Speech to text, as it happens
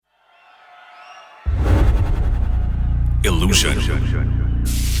Illuzion.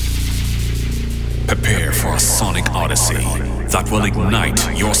 Prepare for a sonic odyssey that will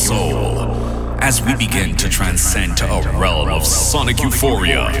ignite your soul as we begin to transcend to a realm of sonic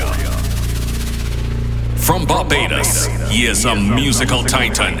euphoria. From Barbados, he is a musical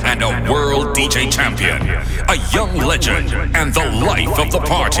titan and a world DJ champion, a young legend and the life of the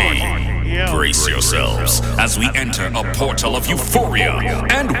party. Brace yourselves as we enter a portal of euphoria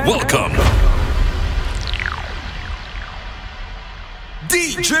and welcome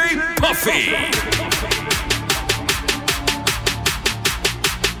DJ Puffy.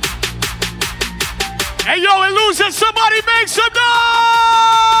 Hey yo, Illuzion, somebody make some noise!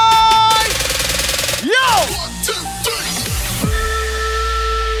 Yo! 1, 2, 3.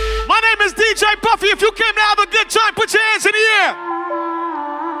 My name is DJ Puffy. If you came to have a good time, put your hands in the air.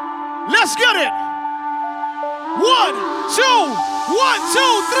 Let's get it. 1, 2,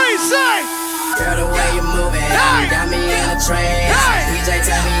 3, say. Girl, the way you moving, got me in a trance. DJ,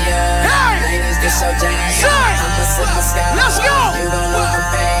 tell me ladies, this your jam. I'ma sip my sky. Let's go. You don't know I'm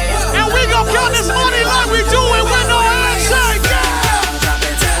paying. And we gon' count this money like we do it with no hands. Say,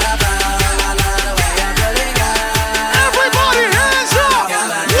 everybody hands up.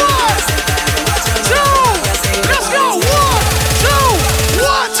 1, 2. Let's go.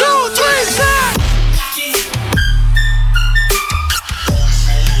 1, 2, 3, say.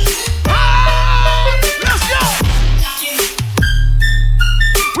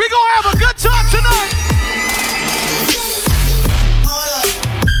 Have a good time tonight.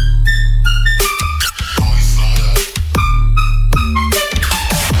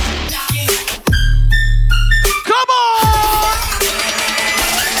 Come on.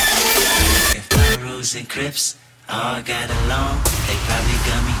 If Pyros and Crips all got along, they probably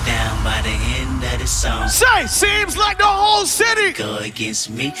gun me down by the end of the song. Say, seems like the whole city go against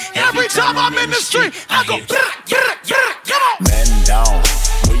me. Every time I'm in the street, I go, come on. Man down.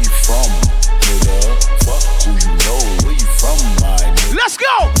 Where you from, nigga? Fuck who you know. Where you from, my nigga? Let's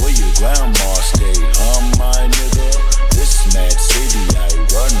go. Where your grandma stay, my nigga? This mad city I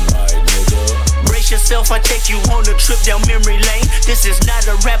run, my nigga. Brace yourself, I take you on a trip down memory lane. This is not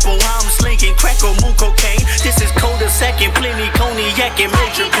a rapper, I'm slinging crack or moon cocaine. This is cul-de-sac and plenty cognac and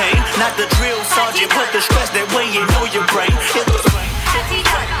major pain. Not the drill sergeant, but the stress that way you know your brain. It was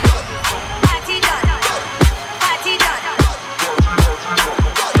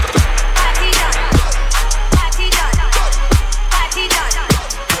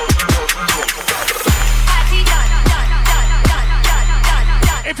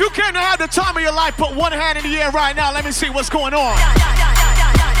If you came to have the time of your life, put one hand in the air right now. Let me see what's going on.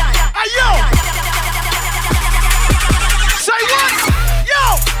 Hey, yo! Say what?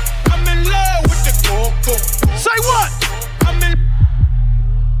 Yo! I'm in love with the coco. Say what? I'm in.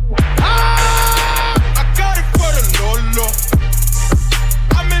 I got it for the Lolo.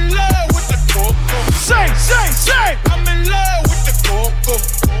 I'm in love with the coco. Say! I'm in love with the coco.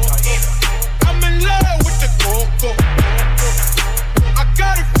 I'm in love with the coco. I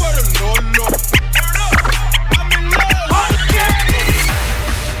got it for the Lolo. I'm in love with the candy.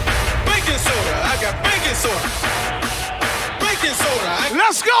 Baking soda, I got baking soda. Baking soda.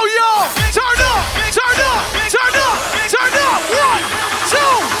 Let's go, yo! Turn up!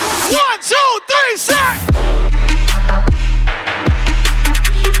 1, 2, 3, set!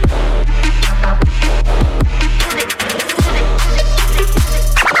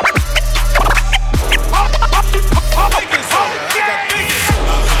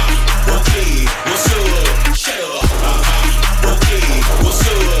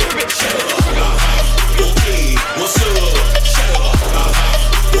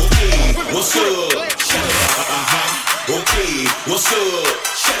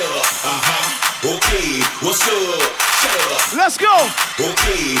 Let's go.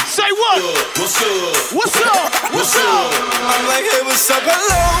 Okay. Say what? What's up? What's up? I'm like, hey, what's up,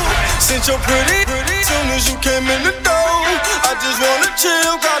 hello? Since you're pretty, soon as you came in the door, I just wanna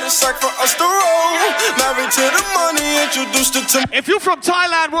chill, got a sack for us to roll. Married to the money, introduced her to. If you from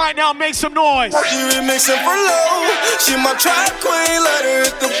Thailand right now, make some noise. She remixing for low. She my track queen, let her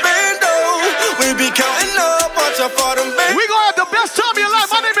hit the bando. We be counting up, watch out for them bands. We gonna have the best time of your life.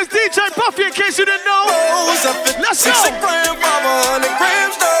 My name is DJ Puffy, in case you didn't know. Let's go. 6 grams, 500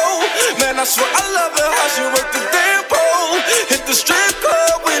 grams though. Man, I swear I love her how she work the damn pole. Hit the strip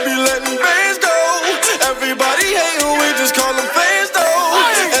club, we be letting bands go. Everybody hating, we just call them fans though.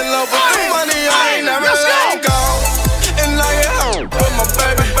 In love with the money, I ain't never let go. And I get home with my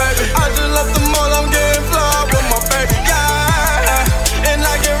baby. I just left the mall, I'm getting fly with my baby, yeah. And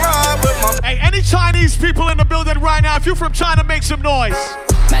I get ride with my. Hey, any Chinese people in the building right now, if you from China, make some noise.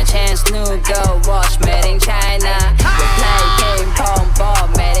 My chance new gold watch made in China. Reply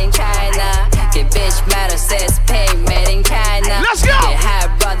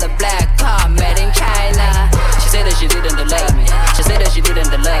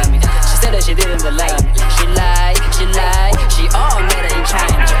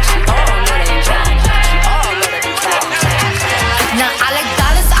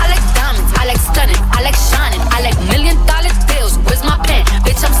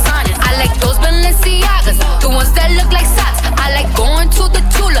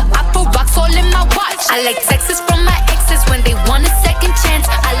I like texts from my exes when they want a second chance.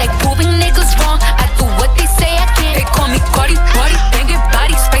 I like proving niggas wrong. I do what they say I can't. They call me Cardi, Cardi, banging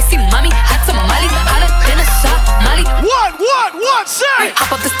body, spicy mommy, hot tamale, hotter than a Somali. What? Say!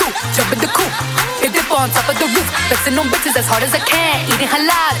 Hop up the stoop, jump in the coop, hit dip on top of the roof, flexing on bitches as hard as I can, eating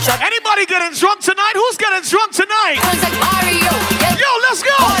halal. Anybody getting drunk tonight? Who's getting drunk tonight? Coins like Mario. Yeah. Yo, let's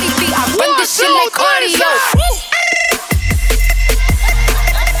go! Cardi B, I run this shit like cardio.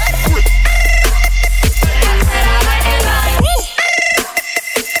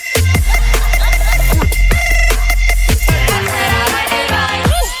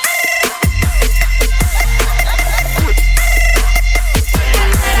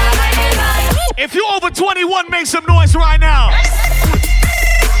 If you're over 21, make some noise right now.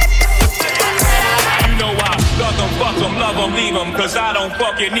 You know I love them, fuck them, love them, leave them, cause I don't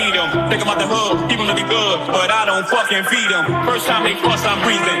fucking need them. Think about the hood, people looking good, but I don't fucking feed them. First time they fuss, I'm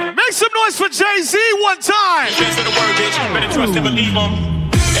breathing. Make some noise for Jay-Z one time. Chance of the word, bitch, better trust and believe them.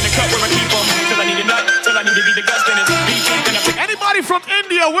 In the cup where I keep them, till I need a nut, till I need to be the guts, then it's beef, then I pick. Anybody from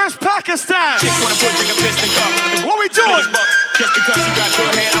India? Where's Pakistan? Chicks wanna put a piston cup. What we doing? Just because you got your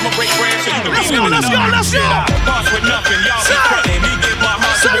hand, I'ma break bread so you can Let's be go, let's go, let's go. Boss with nothing, y'all be frontin'. Me give my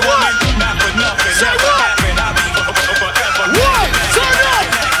heart to a woman, not for nothing. Say Never what? happen, I'll be forever. One, turn up.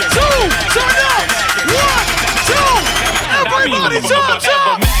 Two, turn up. One, two. Everybody turn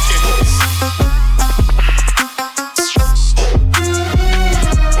up.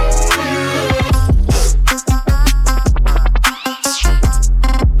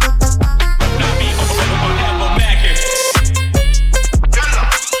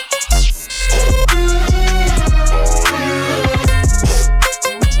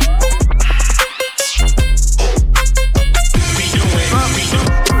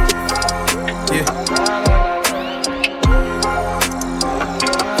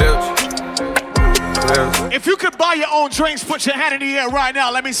 If you could buy your own drinks, put your hand in the air right now.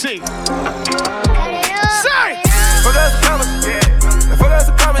 Let me see. Say! Fuck us some commas, yeah. Fuck us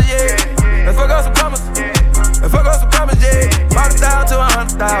some commas, yeah. Fuck us some commas, fuck us some commas, yeah. 100,000 to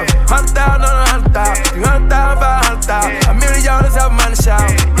 100,000, 100,000 on 100,000, 300,000, 500,000. $1 million out money shout.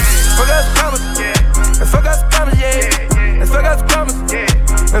 Fuck us some commas, fuck us some commas, yeah. Fuck us some commas,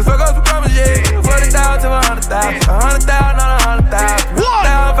 fuck us some commas, yeah. 40,000 to 100,000, 100,000 on 100,000. 1,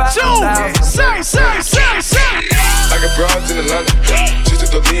 2, say. I got broads in Atlanta, just to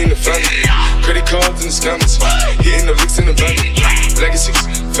throw me in the family. Credit cards in the scammers, hitting the licks in the van. Legacies,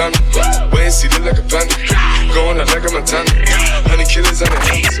 family, wait and see, look like a panda. Going out like a Montana, 100 killers on the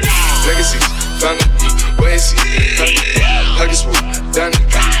hands. Legacies, family, wait and see, family. Huggy swoop, Danny,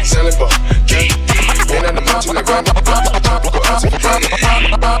 selling ball, candy. Ain't on the mountain like Randy, go out to the Randy. I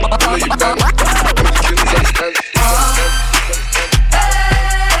know you bound, 100 killers on the stand.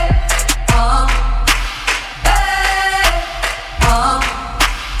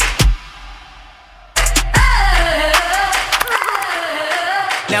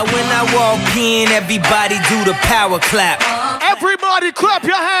 Now when I walk in, everybody do the power clap. Everybody clap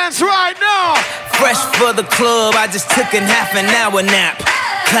your hands right now. Fresh for the club, I just took a half an hour nap.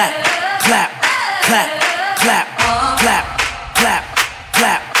 Clap, clap, clap, clap, clap, clap,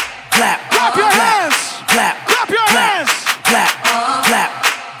 clap, clap. Clap your hands. Clap, clap your hands. Clap, clap,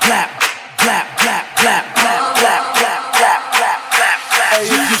 clap, clap, clap, clap, clap, clap, clap, clap, clap, clap, clap.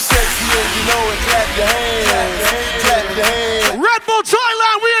 Hey, if you sexy and you know it, clap your hands. Clap your hands. Red Bull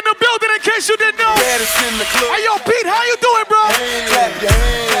Thailand, we in the building in case you didn't know. Hey, yo, Pete, how you doing, bro? Clap your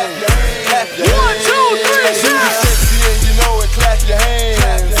hands. Clap your hands. 1, 2, 3, if you sexy and you know it, clap your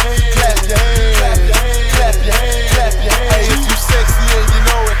hands. Clap your hands. Clap your hands. Clap your hands. Hey, if you sexy and you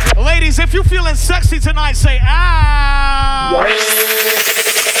know it. Ladies, if you feeling sexy tonight, say ow.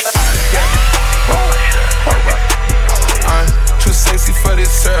 I'm too sexy for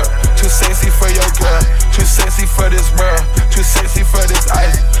this girl, too sexy for your girl, too sexy for this world, too sexy for this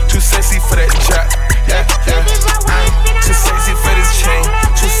ice, too sexy for that jack. Yeah, yeah. I'm too sexy for this chain,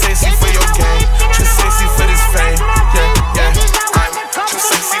 too sexy for your game, too sexy for this fame. Yeah, yeah. I'm too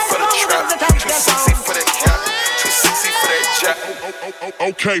sexy for the trap, too sexy for that cap, too sexy for that jack.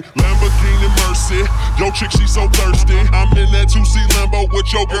 Okay, Lamborghini Mercy, yo chick she so thirsty. I'm in that 2C Lambo with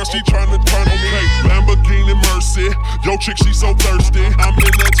your girl, she tryna turn on me. Okay, Lamborghini Mercy, yo chick she so thirsty. I'm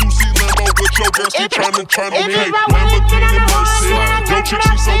in that 2C Lambo with your girl, she tryna turn on me. Okay, Lamborghini Mercy, yo chick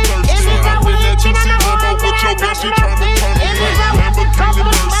she so thirsty. I'm in that 2C Lambo with your girl, she tryna turn on me. Lamborghini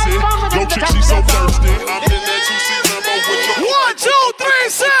Mercy, yo chick she so thirsty. I'm in that 2C Lambo with your girl. 1, 2, 3,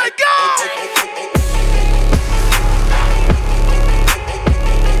 say go.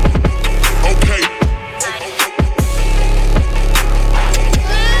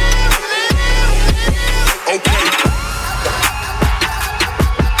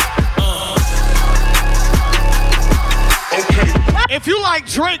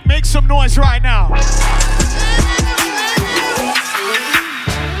 Drake, make some noise right now.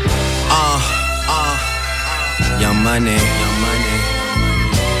 Young money.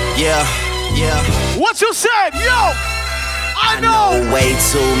 Yeah. What you said, yo? I know way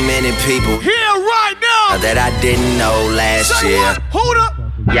too many people here right now that I didn't know last year. What? Hold up.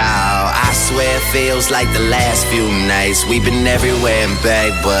 Y'all, I swear it feels like the last few nights. We've been everywhere and back,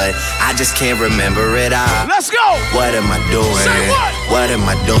 but I just can't remember it all. Let's go. What am I doing? Say what? What am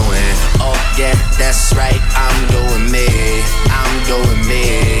I doing? Oh yeah, that's right. I'm doing me. I'm doing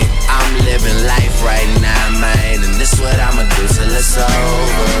me. I'm living life right now, man. And this what I'ma do till it's over.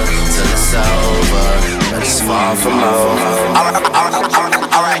 Till it's over. But it's far from over.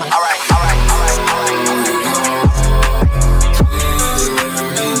 All right.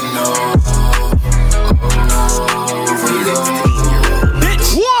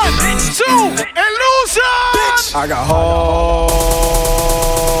 Illuzion! I got hoes.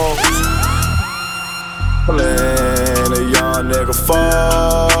 Let a young nigga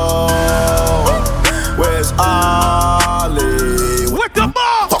fall. Where's Ollie? With the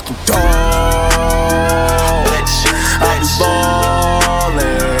ball! Fucking dog. I be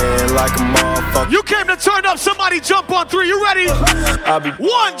ballin' like a motherfucker. You came to turn up, somebody jump on 3. You ready? I be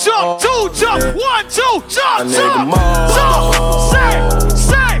 1 jump, 2 jump, 1 2 jump, jump.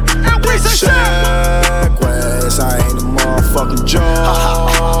 Say, and we say Check West, I ain't a motherfucking joke.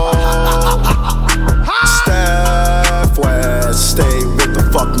 Steph West, stay with the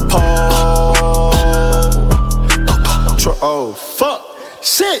fucking pole. Oh, fuck.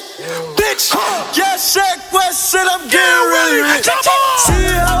 Shit, bitch. Yeah, Check West, shit, I'm getting really rich. See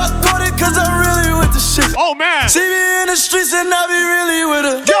how I thought it, cause I'm really with the shit. Oh, man. See me in the streets and I be really with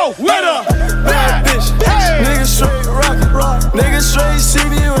her. Yo, with her. Bad bitch. Hey. Niggas straight rock. Niggas straight see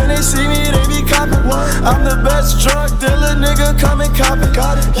me when they see me, they be copping. I'm the best drug dealer, nigga, come and cop it.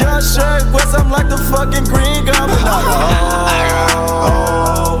 Yeah, Check West, I'm like the fucking Green Goblin.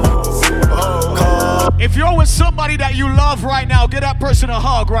 If you're with somebody that you love right now, give that person a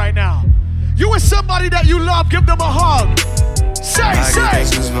hug right now. You with somebody that you love, give them a hug. Say. I get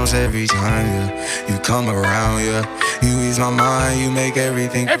goosebumps every time you come around, You ease my mind, you make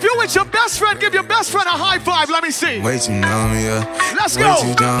everything. If you're with your best friend, give your best friend a high five. Let me see. Way too numb, Let's Way go.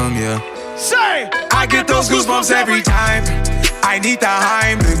 too dumb, Say. I get those goosebumps every time. I need the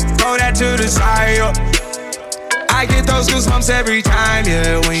Heimlich, throw that to the side, I get those goosebumps every time,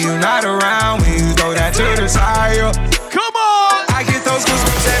 when you're not around, when you throw that to the side, Come on. I get those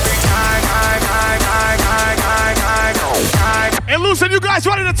goosebumps every time. Illuzion, you guys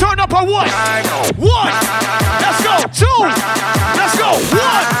ready to turn up or what? 1. Let's go. 2. Let's go. 1,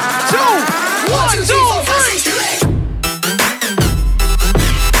 2, 1, 2, 3.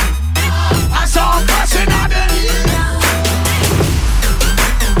 I saw him passing on it.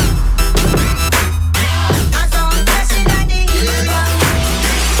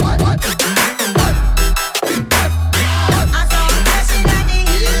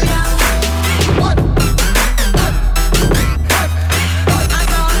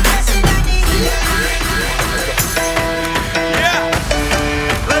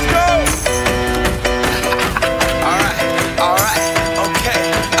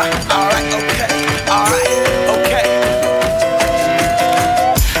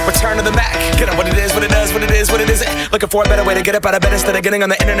 What it isn't. Looking for a better way to get up out of bed instead of getting on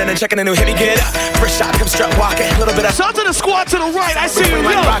the internet and checking a new hit me get up. First shot, come strut walking. A little bit of shout to the squad to the right. I see you.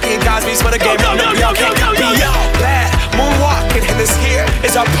 Like Rocky and Cosby's for the game. No, y'all can't be all bad. Moonwalking, and this here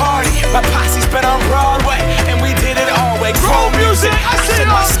is our party. My posse's been on Broadway, and we did it all way. Grow music. I shed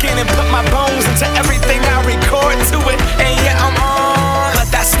my skin and put my bones into everything I record to it. And yeah, I'm on. Let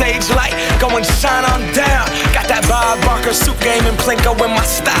that stage light go and shine on down. Got that Bob Barker suit game and Plinko in my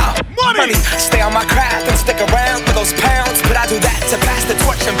style. Money, stay on my craft and stick around for those pounds. But I do that to pass the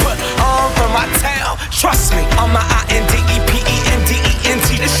torch and put on for my town. Trust me, on my INDEPENDENT.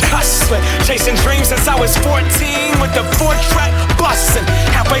 This hustling, chasing dreams since I was 14 with the 4-track bustin'.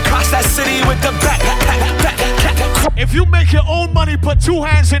 Halfway across that city with the back. If you make your own money, put 2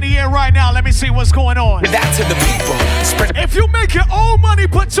 hands in the air right now. Let me see what's going on. That to the people. If you make your own money,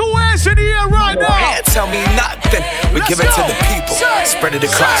 put 2 hands in the air right now. Can't tell me nothing. We give it to the people. Spread it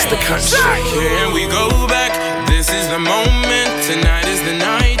across the country. Here we go back. This is the moment. Tonight is the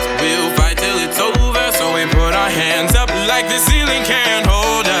night. We'll fight till it's over. So we put our hands up like the ceiling can't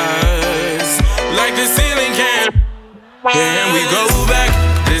hold us. Like the ceiling can't. Here we go back.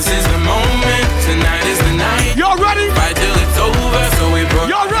 This is the moment. Tonight is the night. Y'all ready? Fight till it's over. So we put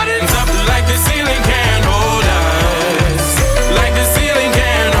y'all ready? hands up like the ceiling can't hold us. Like the ceiling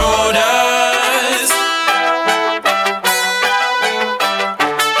can't hold us.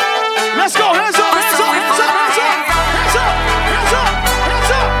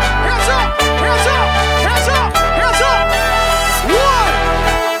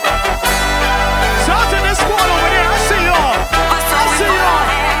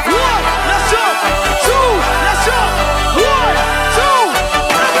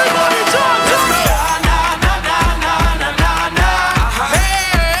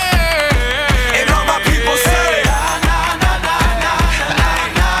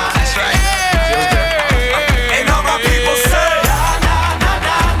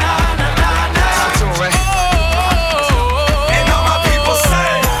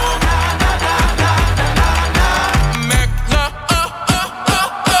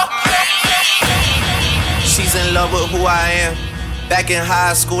 She's in love with who I am. Back in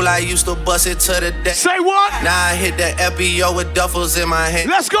high school, I used to bust it to the death. Say what? Now I hit the FBO with duffels in my hand.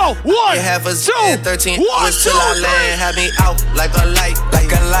 Let's go. 1, 2, 13 hours till I land. Have me out like a light,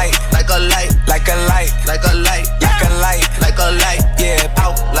 like a light, like a light, like a light, like a light, like a light, like a light. Yeah,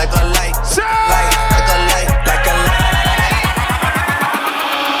 out like a light, light, like a light, like a light.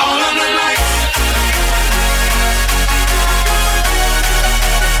 All of the lights.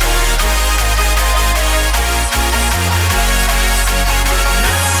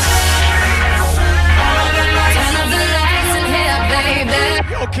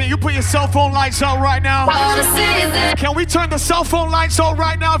 Can you put your cell phone lights on right now? Can we turn the cell phone lights on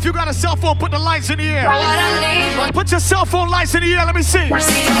right now? If you got a cell phone, put the lights in the air. Put your cell phone lights in the air. Let me see.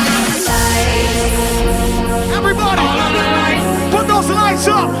 Everybody, put those lights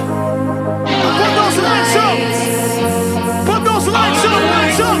up. Put those lights up. Put those lights up.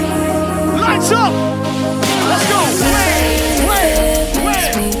 Lights up. Lights up. Let's go.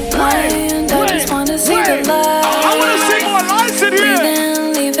 I want to see more lights in here.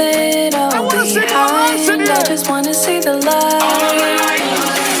 I want to see more lights in here. I just want to see the light.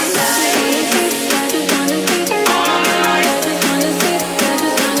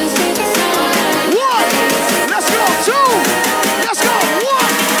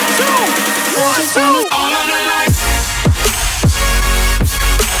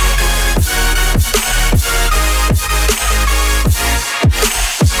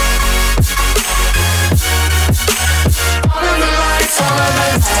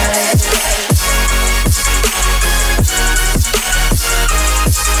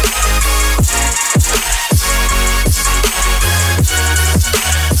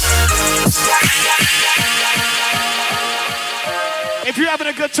 If you're having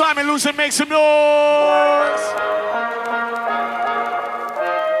a good time in Illuzion, make some noise.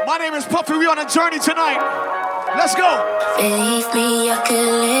 My name is Puffy. We're on a journey tonight. Let's go. Believe me, I could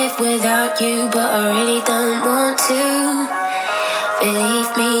live without you, but I really don't want to.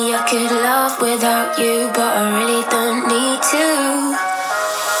 Believe me, I could love without you, but I really don't need to.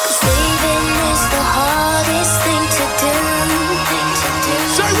 'Cause leaving is the hardest thing to do.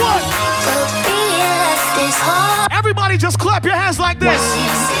 Say what? But being left is hard. Everybody just clap your hands like this.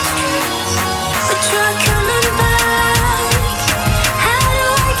 But you're coming back. How do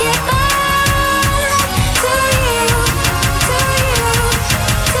I get back to you? To you?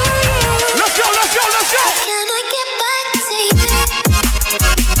 To you? Let's go, let's go, let's go. Can I get back to you?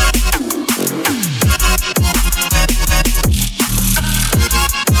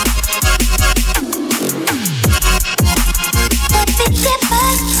 Let me get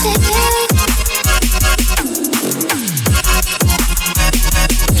back to you.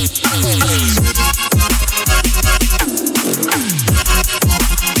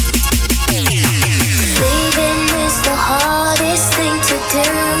 Leaving is the hardest thing to do.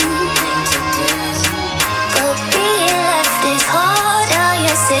 But being left is hard, oh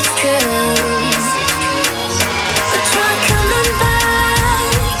yes it's true. But you're coming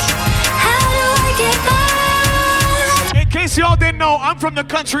back. How do I get back? In case y'all didn't know, I'm from the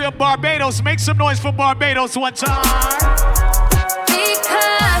country of Barbados. Make some noise for Barbados one time.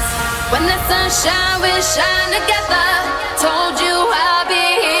 Because when the sun shines, we shine together. Told you I'll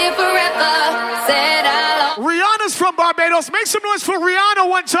be here forever. Said I'll Rihanna's from Barbados. Make some noise for Rihanna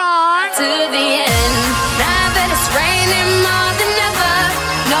one time. to the end. Now that it's raining more than ever,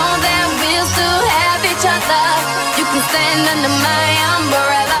 know that we'll still have each other. You can stand under my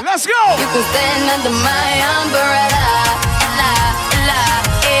umbrella. Let's go. You can stand under my umbrella. Ella, Ella,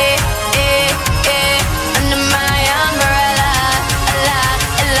 under my umbrella. Ella,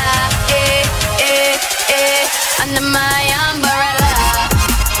 Ella, under my umbrella.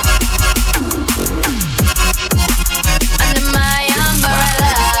 Under my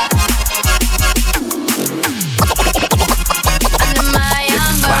umbrella. Under my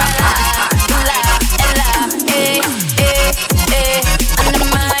umbrella. Ella, Ella, under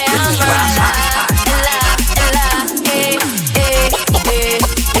my umbrella. Ella, Ella,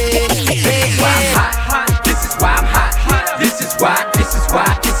 This is why I'm hot. This is why I'm hot. This is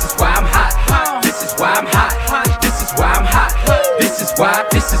why I'm hot. This is why I'm hot.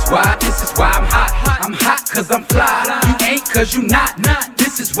 I'm hot. I'm hot cause I'm fly. You ain't cause you not.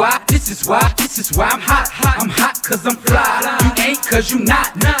 This is why I'm hot. I'm hot cause I'm fly. You ain't cause you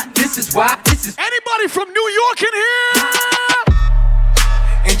not. This is Anybody from New York in here?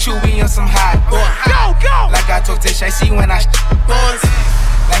 And Chewy on some hot. Go, go. Like I told Tish, I see when I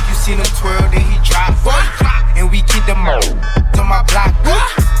like you seen him twirl, then he drop. And we keep them on my block.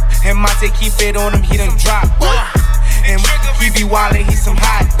 And Monte keep it on him, he done drop. And he be wildin', he some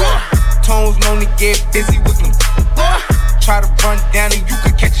hot. Tones know known to get busy with them. Try to run down and you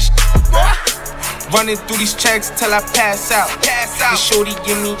could catch a running through these checks till I pass out. The shorty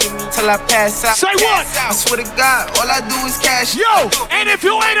give me till I pass out. Say what? I swear to God, all I do is cash. Yo, and if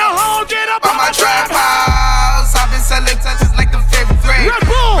you ain't a hoe, get up on my trap house. I've been selling touches like the 5th grade.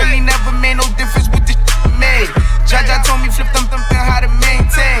 Really never made no difference with the made. Jaja told me flip them how to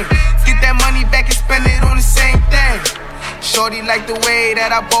maintain. Get that money back and spend it on the same thing. Shorty like the way that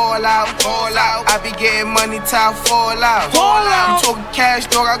I ball out. I be getting money till I fall out. You talking cash,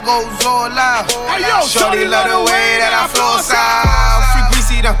 dog, I go all out. Shorty love the way that I floss out. Free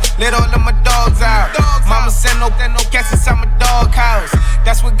greasy them, let all of my dogs out. Mama send no cats inside my dog house.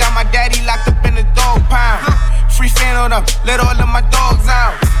 That's what got my daddy locked up in the dog pound. Free fan on them, let all of my dogs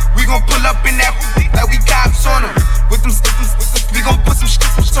out. We gon' pull up in that like we cops on them. With them we gon' put some shit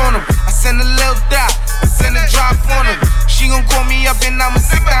on them. I send a little dot, I send a drop on them. She gon' call me up and I'ma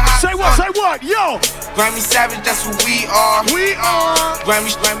sit the hot. Say what, say what, yo! Grammy Savage, that's what we are.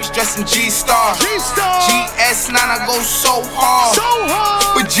 Grammy's dressing G-Star. GS9, I go so hard.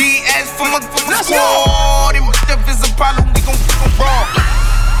 But GS from a squad. And if it's a problem, we gon' raw.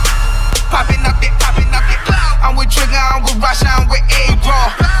 Poppin' up it. I'm with Trigger, I'm with Rasha, I'm with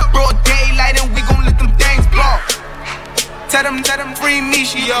A-Raw. Broad daylight and we gon' let them things blow. Tell them free me,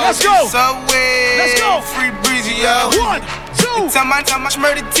 she yo. Let's go. Subway. Let's go. Free breezy, yo. 1, 2. Tell my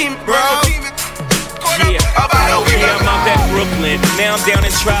murder team, bro. Yeah, I'm out at Brooklyn. Now I'm down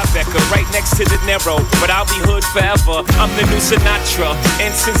in Tribeca, right next to the Narrow. But I'll be hood forever. I'm the new Sinatra.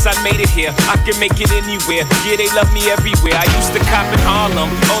 And since I made it here, I can make it anywhere. Yeah, they love me everywhere. I used to cop in Harlem.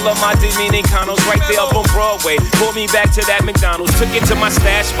 All of my Dominicanos right there up on Broadway. Pulled me back to that McDonald's. Took it to my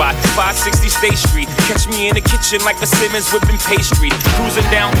stash spot, 560 State Street. Catch me in the kitchen like a Simmons whipping pastry. Cruising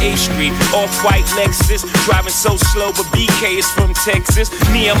down A Street, off-white Lexus. Driving so slow, but BK is from Texas.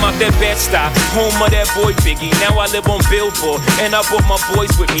 Me, I'm out that Bed-Stuy, home of that boy Biggie. Now I live on Billboard, and I brought my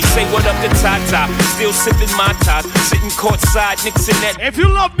boys with me. Say what up to Tata, still sipping my top, sitting courtside, Knicks and that. If you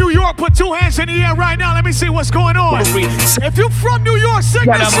love New York, put 2 hands in the air right now. Let me see what's going on. If you from New York, sing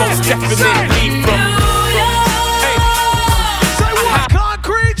this shit. Say what?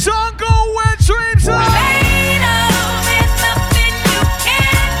 Concrete jungle where dreams are.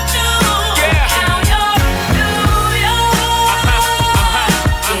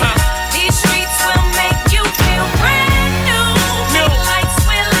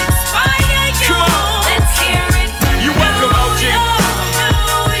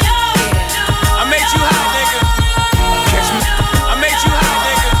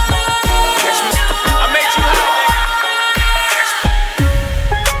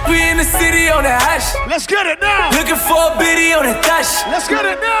 Let's get it now. Looking for a biddy on the dash. Let's get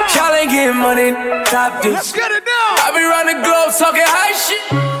it now. Y'all ain't getting money, top this. Let's get it now. I be round the globe talking high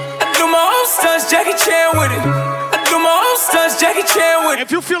shit. I do my own stunts, Jackie Chan with it. Jackie Chan with it.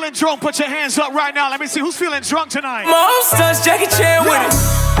 If you feeling drunk, put your hands up right now. Let me see who's feeling drunk tonight. My own stunts, Jackie Chan with it.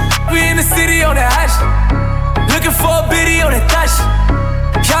 We in the city on the hash. Looking for a biddy on the dash.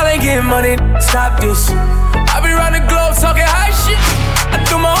 Y'all ain't getting money, stop this. I be round the globe talking high shit. I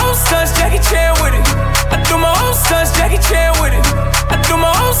do my own stunts, Jackie Chan with it. I do my own stunts, Jackie Chan with it. I do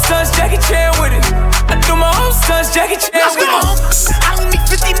my own stunts, Jackie Chan with it. I do my own stunts, Jackie Chan with it. I don't need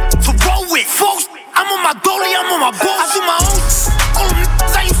 50 to roll with. Folks, I'm on my dolly, I'm on my boat. I do my own. All the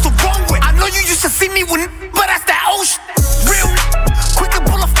I used to roll with. I know you used to see me with, but that's that old shit. Real, quick to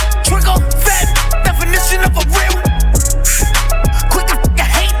pull a trigger. Fat definition of a real. Quick to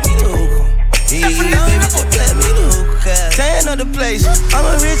hate me. Definition of a real. Tan on the place. I'm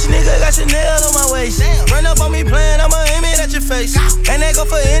a rich nigga, got Chanel on my waist. Run up on me playing, I'ma aim it at your face. And they go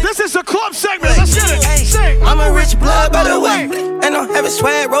for it. This is a club segment, let's get it. Sing. I'm a rich blood by the way. And I'm having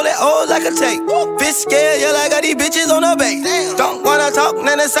swag, roll it old like a tape. Bitch scared, yeah, like I got these bitches on the base. Don't wanna talk,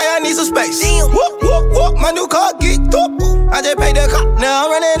 then they say I need some space. Whoop, whoop, whoop, my new car geeked up. I just paid the cop, now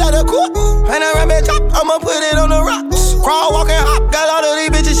I'm running out of court. And I ram it top, I'ma put it on the rocks. Crawl, walk, and hop, got all of these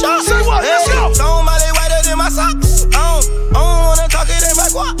bitches shot. Say what, let's go. Somebody whiter than my socks. I don't wanna talk it in my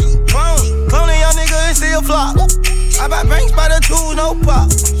guap. Cloning young nigga and still flop. I buy banks by the 2, no pop.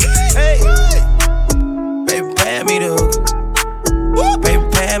 Hey, baby, pay me the hook. Baby,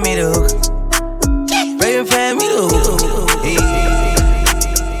 pay me the hook. Baby, pay me the hook. Hey.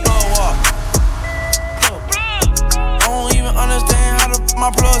 I don't even understand how to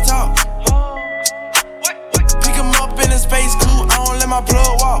my plug talk. Pick him up in a space coupe. I don't let my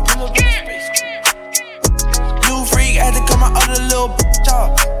plug walk. New freak had to cut my other little bitch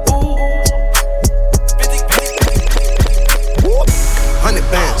off. 100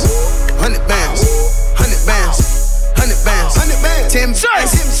 bands, 100 bands, 100 bands, 100 bands, 100 bands, 10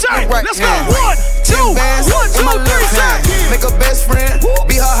 bands. Sir, right, let's go. 1,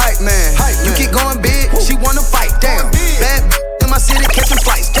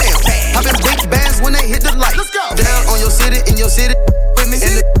 city, in your city. With me,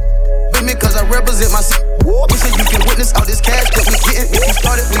 with me, cause I represent my city. You said you can witness all this cash that we getting. If we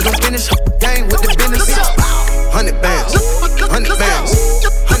started, we gon' finish. Gang with the business. 100 bands, 100 bands,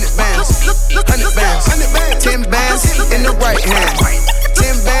 100 bands, 100 bands, 10 bands in the right hand,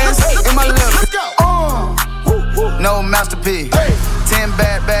 10 bands in my left. No masterpiece. 10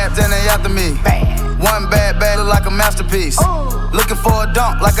 bad babs and they after me. One bad bag look like a masterpiece. Looking for a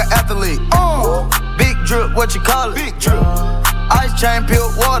dunk like an athlete. Big drip, what you call it? Big drip. Ice chain,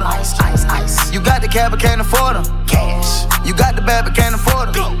 pure water. Ice, ice, ice. You got the cab, but can't afford them. Cash. You got the bad, but can't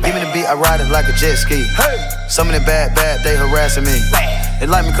afford them. Give me the beat, I ride it like a jet ski. Hey. Some of the bad, they harassing me. They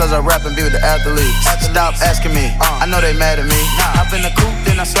like me cause I rap and be with the athletes. Stop asking me, I know they mad at me. Hop in the coupe,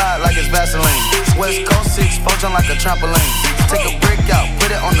 then I slide like it's Vaseline. West Coast 6, poaching like a trampoline. Take a brick out,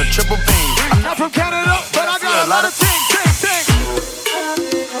 put it on the triple beam. I'm not from Canada, but I got a lot of ting.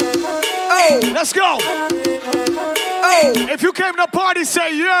 Oh, let's go. Oh, if you came to party,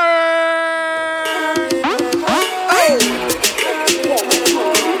 say yeah.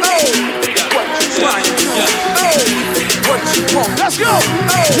 Let's go. 1,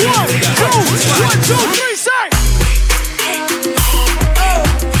 2, 3, say.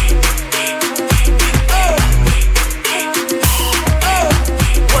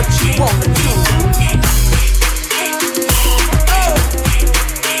 What you wanna do?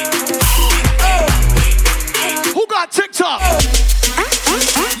 Who got TikTok?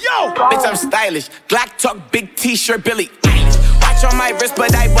 Yo. Bitch, I'm stylish. Glock talk, big T-shirt, Billy. Watch on my wrist,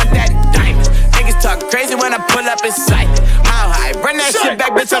 but I want that diamond. Niggas talk crazy when I pull up in sight. Mile high, run that shit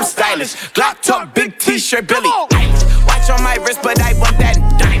back, bitch, I'm stylish. Glock talk, big T-shirt, Billy. Watch on my wrist, but I want that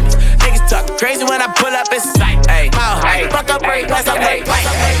diamond. Niggas talk crazy when I pull up in sight. Ay, mile high, fuck up, break, pass up, break.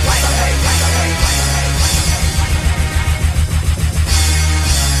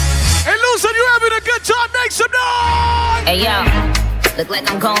 Illuzion, you having a good time? Make some noise! Hey yo, look like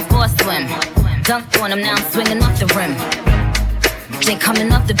I'm going for a swim. Dunked on him, now I'm swinging off the rim. They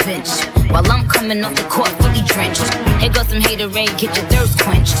coming off the bench, while I'm coming off the court fully drenched. Here goes some haterade, get your thirst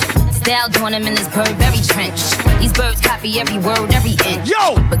quenched. Style doing him in this Burberry trench. These birds copy every word, every inch.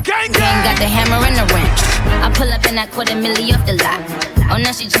 Yo, gang got the hammer and the wrench. I pull up in that $250,000 off the lot. Oh,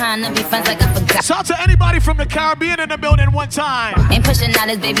 now she trying to be friends like I forgot. Shout out to anybody from the Caribbean in the building one time. Ain't pushing out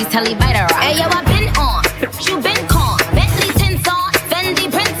his baby's telly by the rock. Hey yo, I been on, you been con. Bentley tints on, Fendi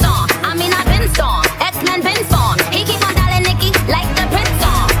prints on. I mean I been storm, X-Men been storm. He keep on dialing Nicky like the prince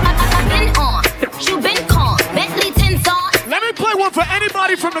on. I been on, you been con. Bentley tints on. Let me play one for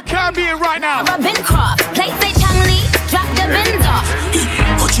anybody from the Caribbean right now. Robin Croft, play say Chang-Li, drop the bins off.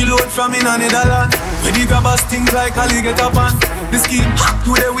 She load from in Netherlands. When the grabbers think like Ali get up on the scheme.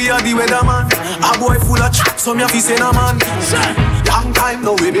 Today we are the weatherman. A boy full of tracks, so me have to say no man. Long time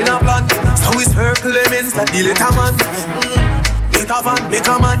now we been a plan. So we circle elements like the little man. Make a van, make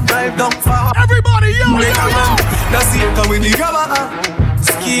a man drive down far. Everybody, yo, make a man. That's the echo when the grabber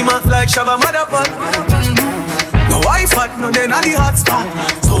schema like Shabba motherfucker. No iPad, no then at the hot spot.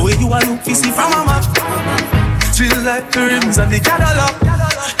 So when you a look, you see from a map. Chill like the rims and the Cadillac.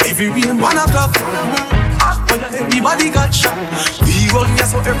 Every rain 1 o'clock. Everybody got shot. We run here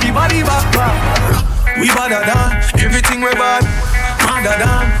so everybody back. We badder than everything we bad. Madder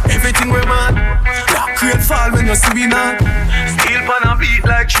than everything we mad. That crate fall when you see me not. Still pan a beat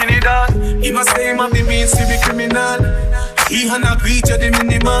like Trinidad. He must say him have the means to be criminal. He and a creature the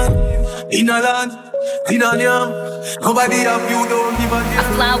miniman. In a land, in a yam. Nobody have you, don't give a damn. I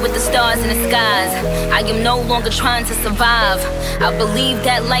fly with the stars in the skies. I am no longer trying to survive. I believe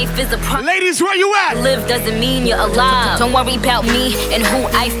that life is a problem. Ladies, where you at? Live doesn't mean you're alive. Don't worry about me and who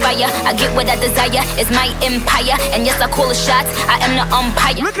I fire. I get what I desire. It's my empire. And yes, I call the shots. I am the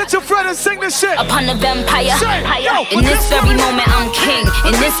umpire. Look at your friend and sing this shit. Upon the vampire. Say, yo, in this very moment, I'm king.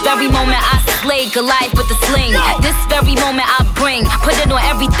 In this very moment, I slay Goliath with the sling. This very moment, I bring. Put it on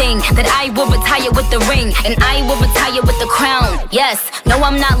everything. That I will retire with the ring. And I will retire with the crown. Yes, no,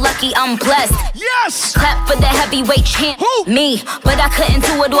 I'm not lucky, I'm blessed. Yes! Clap for the heavyweight champ. Who? Me, but I couldn't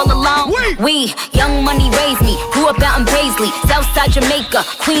do it all alone. We, young money raised me. Grew up out in Paisley, Southside Jamaica,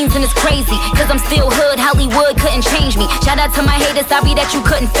 Queens, and it's crazy. Cause I'm still hood, Hollywood couldn't change me. Shout out to my haters, sorry that you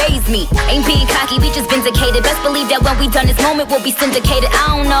couldn't faze me. Ain't being cocky, we just vindicated. Best believe that when we done this moment, we'll be syndicated.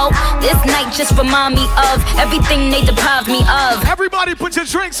 I don't know, this night just remind me of everything they deprived me of. Everybody put your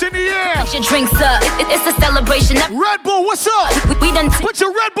drinks in the air. Put your drinks up, it's a celebration. Red Bull, what's up? We done put your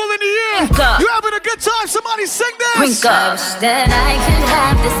Red Bull in the air. You having a good time? Somebody sing this. Drink up. That I could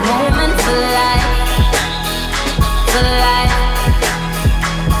have this moment for life. For life.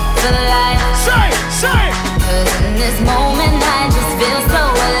 For life. Say. Cause in this moment I just feel so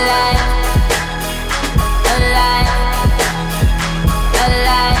alive. Alive.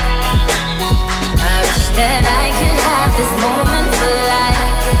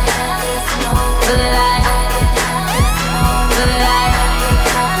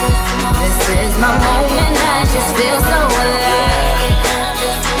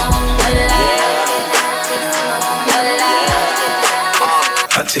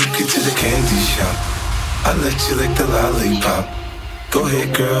 take you to the candy shop. I let you lick the lollipop. Go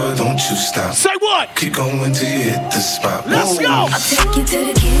ahead, girl, don't you stop. Say what? Keep going till you hit the spot. Let's go. I'll take you to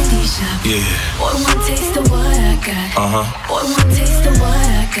the candy shop. Yeah. Boy, one taste of what I got. Boy, one taste of what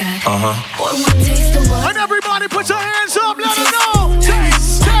I got. Boy, one taste of what. And everybody put your hands up, let them know.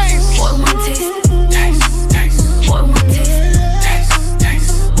 Taste, taste. Boy, one taste. Boy, one taste.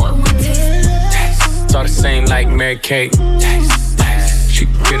 Boy, one taste. It's all the same like Mary Kate. She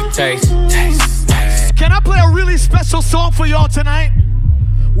can get a taste. Can I play a really special song for y'all tonight?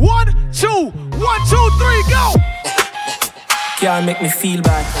 1, 2, 1, 2, 3, go! Can't make me feel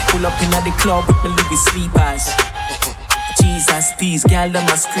bad. Pull up in at the club with my Louis sleepers. Jesus, peace, girl, them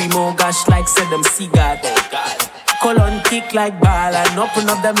a scream, oh gosh, like said them see God. Colon kick like ball and open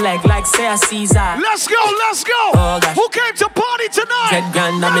up them leg like say a Caesar. Let's go, let's go! Oh gosh. Who came to party tonight? Red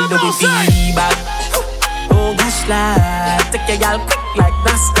gun, I'm in Louis V bag. Oh gosh, like take your girl quick like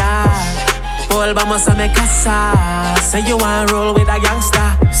NASCAR. All by myself, make a sauce. Say you want roll with a gangster.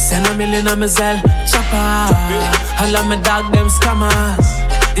 Send $1 million on my Zelle, chopper. I love my dog, them scammers.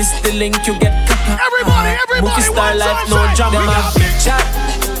 This the link you get cut. Everybody, Mookie star life, no drama. Them have big chat.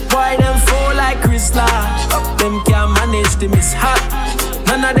 Boy, them fall like Chris Law. Them can't manage the mishap.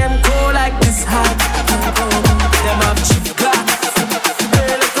 None of them cool like this hot. Them have cheap black.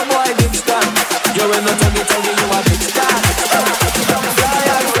 Hey, little boy, big star. You're in the tuggy, you a big star.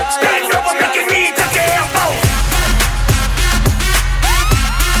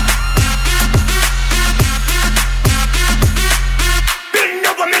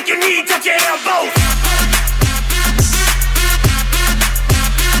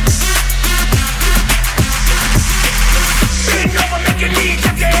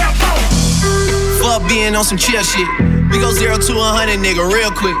 Fuck being on some chill shit. We go 0 to 100, nigga,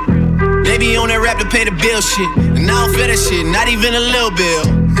 real quick. They be on that rap to pay the bill shit. And I don't feel that shit, not even a little bill.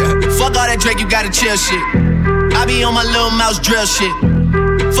 Fuck all that Drake, you gotta chill shit. I be on my little mouse drill shit.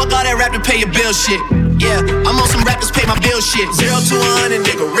 Fuck all that rap to pay your bill shit. Yeah, I'm on some rappers pay my bill shit. 0 to 100,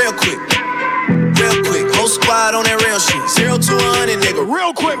 nigga, real quick. Real quick, whole squad on that real shit. 0 to 100, nigga,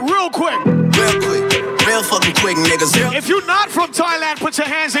 real quick, real quick. Real quick, real fucking quick, nigga. If you're not from Thailand, put your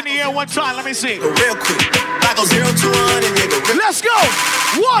hands in the air one time. Let me see. Real quick, I go 0 to 100, nigga. Let's go.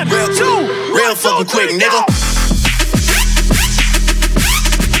 1, real 2, quick, real fucking quick, nigga.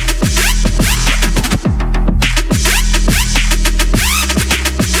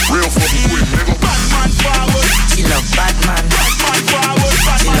 Real fucking quick, nigga. Batman forward. You love Batman. Batman forward.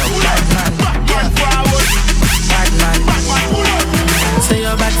 You love Batman. Batman forward. Batman. Batman. Say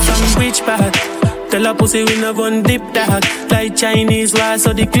you're back from which part? Tell a pussy we no gon' dip tag. Like Chinese wall,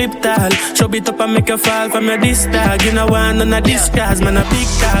 so the clip tag. Show it up and make you fall from your disc tag. You know want none of this cars, man a big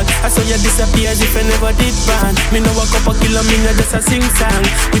tag. I saw you disappear as if I never did ban. Me know a couple kilo, me know just a sing song.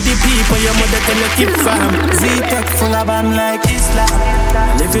 With the people your mother tell you keep farm. Z-Tech full of bam like Islam.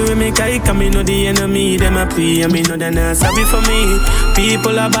 And if you with me kike, me know the enemy. Them a pay, and me know they're not sorry for me.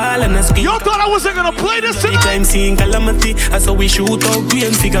 People are ball and a skin. Y'all thought I wasn't gonna play this tonight? I'm seeing calamity. I saw we shoot out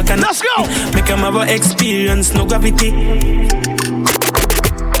green figure. Let's go! Make them have a experience, no gravity.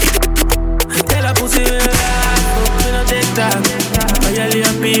 Tell a pussy we no take that.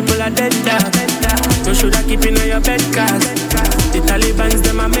 Violate people are dead dog. You shoulda keep in your bed cause the Taliban's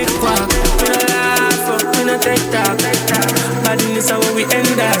them a make walk. We no laugh, we no take that. Badness is how we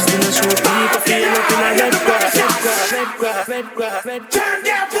end us. We no show people feel up in a red grass. Turn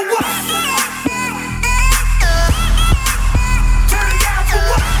down for what?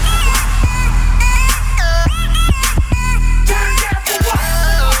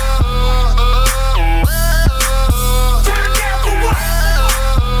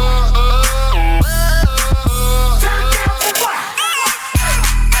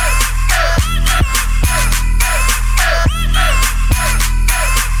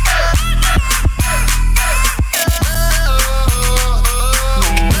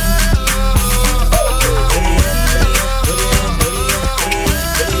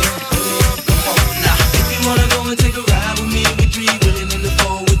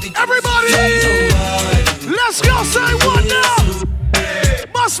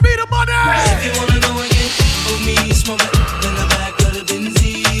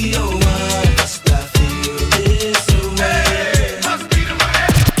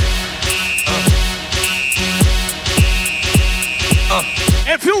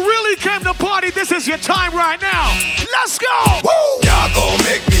 If you really came to party, this is your time right now. Let's go! Woo! Y'all gon'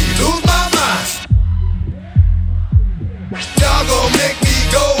 make me lose my mind. Y'all gon' make me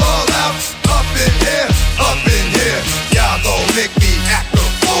go all out. Up in here, up in here. Y'all gon' make me act a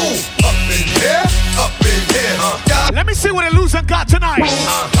fool. Up in here, up in here. Let me see what Illuzion got tonight.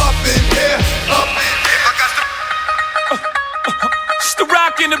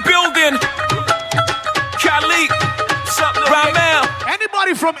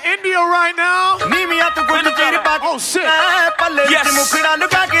 Anybody from India right now? Oh shit. Yes.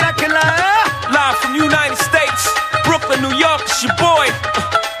 Live from United States, Brooklyn, New York, it's your boy.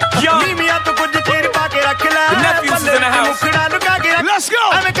 Young. The nephews is in the house. Let's go.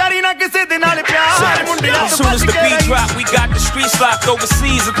 As soon as the beat drop, we got the streets locked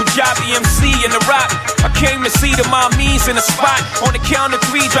overseas. A Punjabi MC in the rock. I came to see the mommies in the spot. On the count of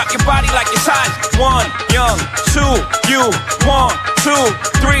 3, drop your body like it's hot. 1, young, 2, you. 1, 2,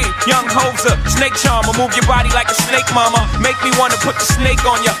 3, young hoser. Snake charmer, move your body like a snake, mama. Make me wanna put the snake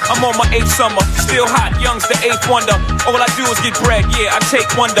on ya. I'm on my 8th summer, still hot. Young's the 8th wonder. All I do is get bread, yeah. I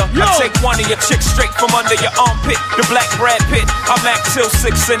take wonder. I take one of your chicks straight from under your armpit. The black Brad Pitt. I'm at till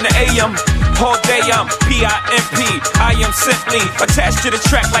 6 in the AM. All day I'm P.I.M.P. I am simply attached to the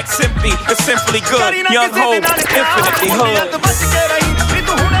track like Simply. It's simply good. Young Ho, infinitely hood.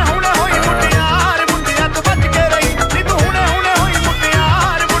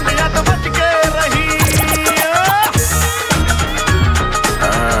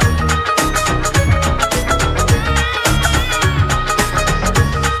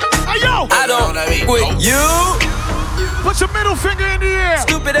 I don't with you. Put your middle finger in the air.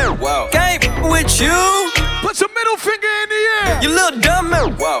 Stupid air. Wow. Can't with you. Put your middle finger in the air. You little dumb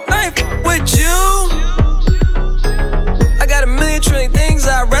man. Wow. I ain't with you. I got a million trillion things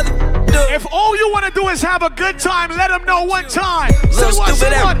I'd rather do. If all you wanna do is have a good time, let them know one time. Little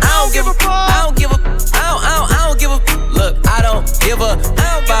stupid air. I don't give a fuck. I don't give a. I don't give a. Look, I don't give a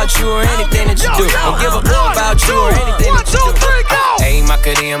about you or anything that you do. I don't give a about you or anything that you do. 1, 2, 3, go! Ayy,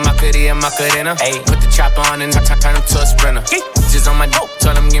 Macarena. Ayy, put the chopper on and turn him to a sprinter. Just on my dope,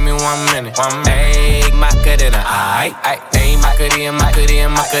 tell him give me 1 minute. Ayy, Macarena. Ayy,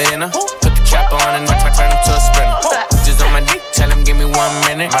 Macarena. Put the chopper on and turn him to a sprinter. Just on my dick, tell him give me 1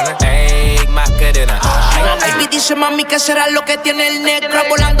 minute. Ayy, Macarena. Baby dice mami que será lo que tiene el negro.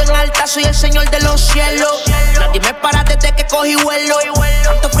 Volando en alta, soy el señor de los cielos. Nadie me para desde que cogí vuelo.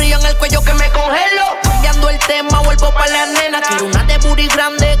 Tanto frío en el cuello que me congelo. Cambiando el tema, vuelvo pa' la nena. Quiero una de booty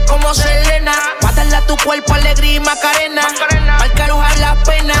grande como Selena. Pa' darle a tu cuerpo alegría y Macarena. Pa'l que alojar la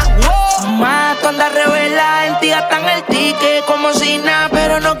pena. Mamá, tú andas revela. En ti gastan el ticket como si nada.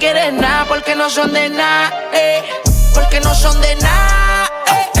 Pero no quieres nada porque no son de nada. Porque no son de nada.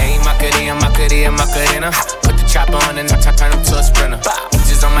 Ayy, Macarena. Put the chopper on and turn him to a sprinter.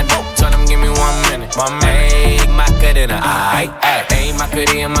 Just on my dope, tell him give me 1 minute. Ayy, Macarena. Ayy,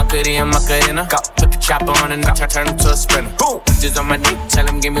 Macarena. Put the chopper on and turn him to a sprinter. Just on my dick, tell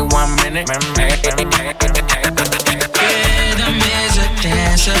him give me 1 minute. Rhythm is a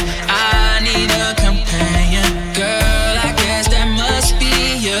dancer. I need a companion. Girl, I guess that must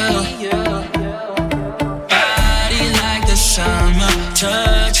be you. Body like the summer,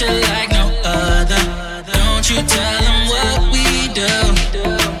 touch it like no other. Don't you tell them what we do.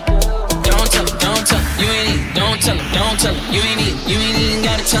 Don't tell them, you ain't need. Don't tell them, you ain't need. You ain't even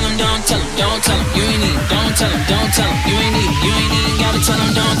gotta tell them, don't tell them, you ain't need. Don't tell them, you ain't need. You ain't even gotta tell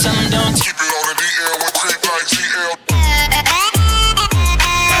them, don't tell them, don't. Keep it on the DL, one take like GL.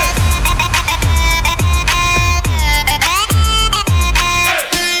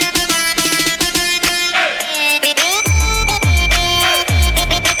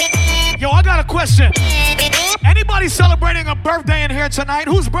 Yo, I got a question. Anybody celebrating a birthday in here tonight?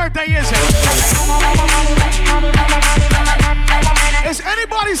 Whose birthday is it? Is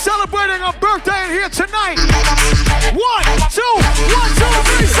anybody celebrating a birthday in here tonight? 1, 2, 1, 2,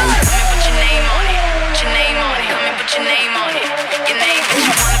 3, say. Put your name on it. Put your name on it. Come and put your name on it. Your name. If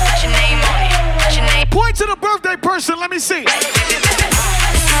you wanna put your name on it. Put your name. Point to the birthday person. Let me see. It's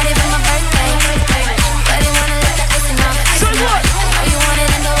not even my birthday. But you wanna let the icing off. Say what? Oh, you want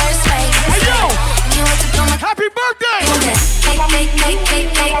it in the worst way. Hey yo! You want to do my happy birthday! Ooh,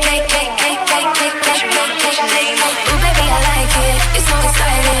 baby, I like it. It's so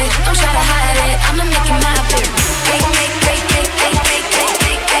exciting. Don't try to hide it. I'ma make you my boo.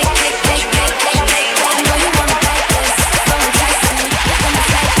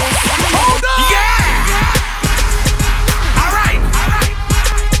 Hold on! Yeah! All right.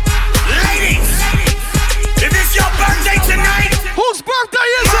 Ladies, if it's your birthday tonight, whose birthday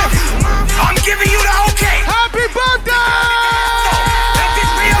is it? I'm giving you the okay. Happy birthday! Make it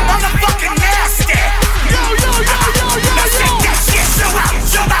real motherfucking nasty. Yo! Let's take that shit. Show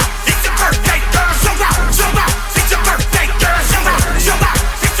out. It's your birthday, girl. Show out. It's your birthday, girl. Show out.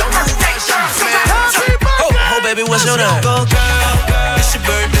 It's your birthday, girl. Happy birthday! Oh, baby, what's your name? Go, girl. It's your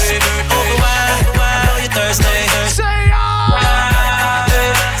birthday. Over wine. I know you're thirsty. Say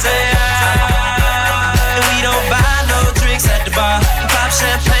And we don't buy no drinks at the bar. Pop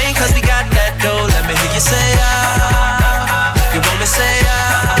champagne, cause we got that dough. Let me hear you say, you want me say,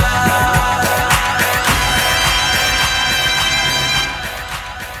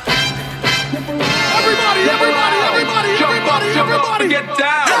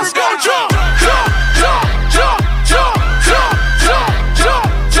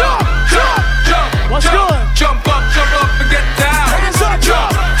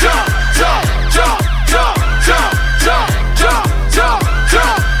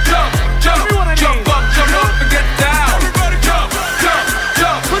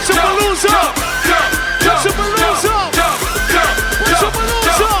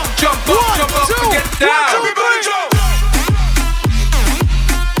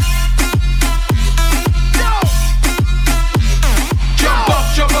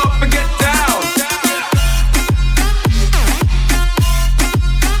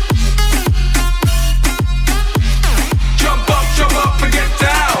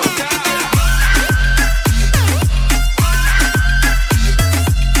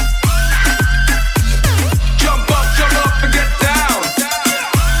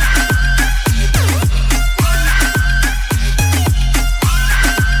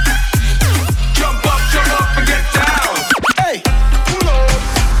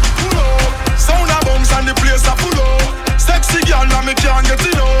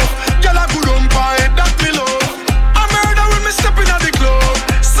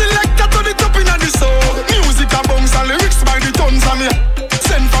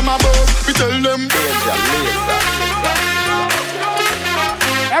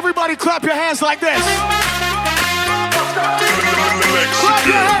 clap your hands like this. Clap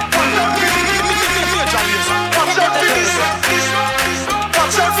your hands.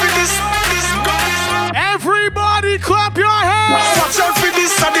 Everybody clap your hands. Watch out for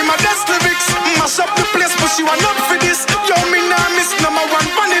this, I did my best lyrics. Mash up the place, but she want up for this. Yo, me nah miss number one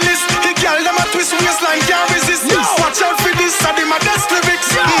funny list. The girl them a twist waistline, can't resist. Watch out for this, I did my best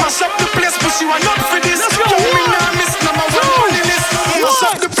lyrics. Mash up the place, but she want up for this. Yo, me nah miss number one funny list. Mash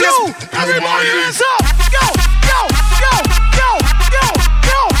up the place. Everybody hands up. Go, go, go, go, go,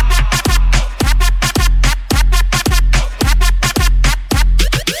 go.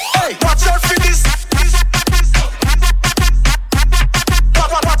 Hey, watch out for this.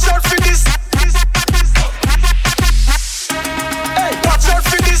 Watch out for this. Hey, watch out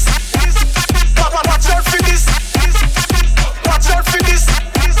for this. Watch out for this. Watch out for this.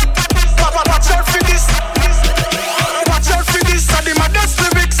 Watch out for this. Watch out for this. I did my best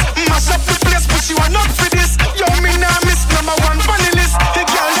lyrics. Mash up the place, but she want up for this. Yo, me nah miss number one funny list. The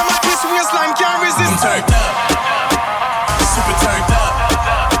girl them a twist waistline, can't resist. I'm turned up, super turned up.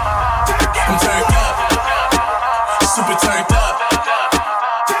 I'm turned up, super turned up.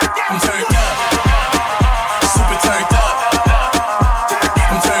 I'm turned up, super turned up.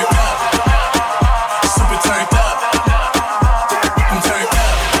 I'm turned up, super turned up. I'm turned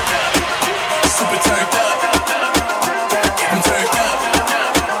up, super turned up. I'm turned up,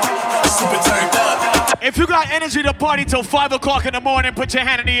 super turned up. If you got energy to party till 5 o'clock in the morning, put your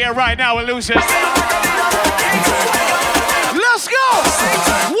hand in the air right now, Illuzion. Let's go!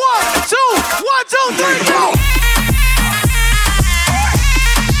 1, 2, 1, 2, 3, go!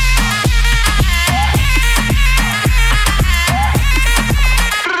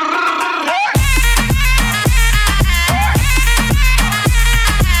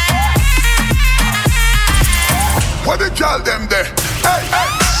 What they call them there? Hey, hey.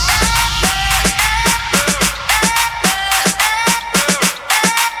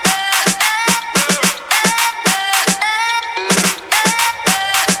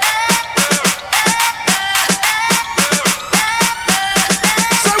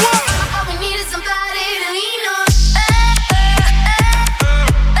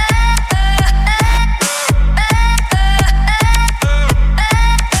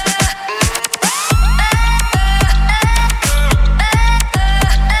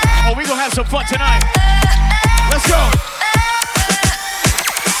 Some fun tonight. Let's go.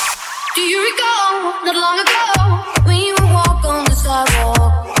 Do you recall not long ago when you would walk on the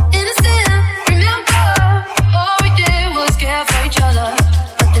sidewalk? Innocent, remember all we did was care for each other.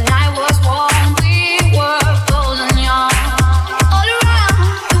 But the night was warm, we were golden young. All around,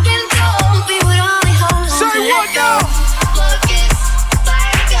 we been told we would only hold on. Say what now? Look, it's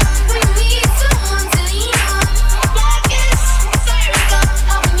like we need someone to lean on. Like it's fire gun,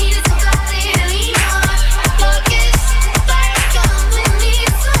 all we need is somebody to lean on. Look, it's fire gun, we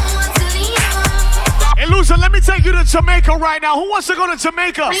need someone to lean on. Illuzion, let me take you to Jamaica right now. Who wants to go to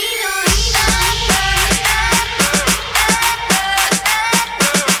Jamaica?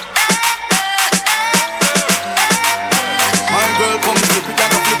 My girl, come flip it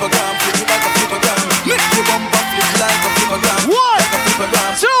like a flipper gram, flip it like a flipper gram. Make your bumper flip like a flipper gram. 1,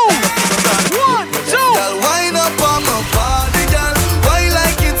 2, 1, 2. Girl, wind up on my body, girl. Why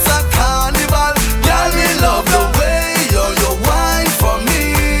like it's a carnival? Girl, me love the way you wine for me.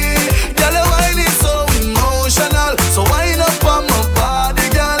 Girl, your wine is so emotional. So wind up on my body,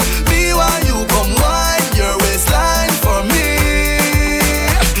 girl. Me want you come wine your waistline for me.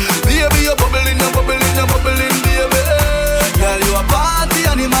 Baby, you're bubbling, you're bubbling, you're bubbling, baby. Girl, you a party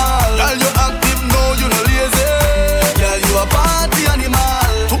animal. Girl, you active, no, you no lazy. Girl, you a party animal.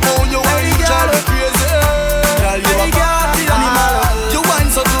 To own your wine, you drive me crazy. Girl, you a party animal. You wine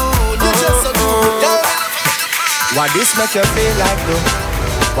so good, you just so good. Girl, Why this make you feel like though?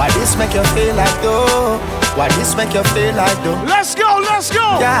 Why this make you feel like though? Why this make you feel like though? Let's go, let's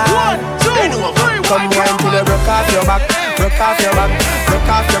go. Yeah. 1, 2, 3, Come wine till you broke off your back, broke off your back,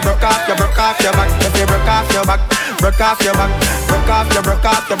 broke off your, broke off your, broke off your back. If you broke off your back, broke off your back, broke off your, broke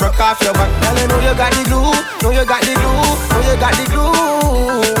off your, broke off your back. Girl, you know you got the glue, know you got the glue, know you got the glue.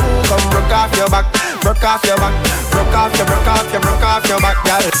 Come broke off your back, broke off your back, broke off your, broke off your, broke off your back,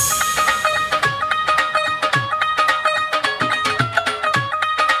 girl.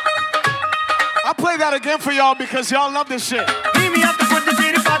 I'll play that again for y'all because y'all love this shit.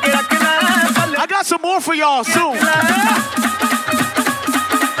 I got some more for y'all soon.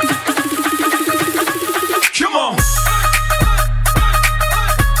 Come on.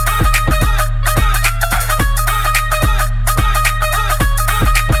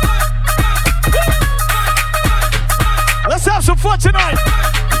 Let's have some fun tonight.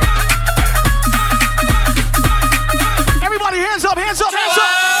 Hands up, hands up, hands up.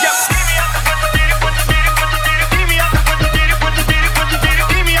 Yep.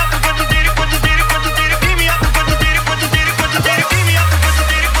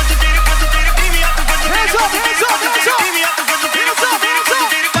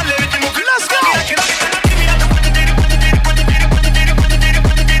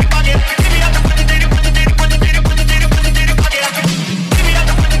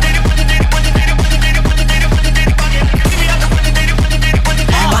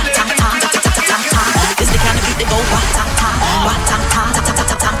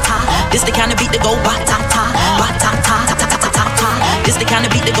 This the kind of beat that go ba ta ta ba ta ta ta ta ta ta ta. This the kind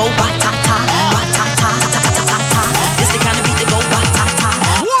of beat that go ba ta ta ba ta ta ta ta ta ta. This the kind of beat that go ba ta ta.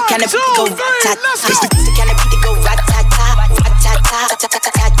 Kind of beat that go ba ta ta. This the kind of beat that go ra ta ta ta ta ta ta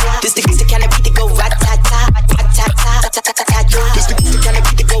ta ta. This the kind of beat that go ra ta ta ta ta ta ta ta ta. This the kind of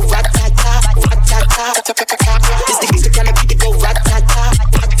beat that go ra ta ta ta ta ta ta ta. This the kind of beat that go ra ta ta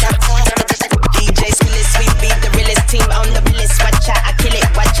ta ta ta. DJ Skillets, we beat the realest team on the realest. Watch out, I kill it.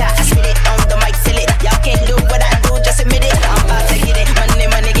 Watch out, I spit it on the mic, fill it. Y'all can't do what I do, just admit it. I'm about to get it,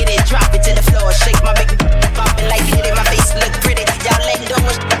 money, get it. Drop it to the floor, shake my big bopping like hit it. My face look pretty. Y'all ain't doing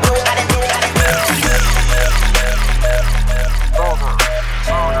what I do, I done did it, I done did it.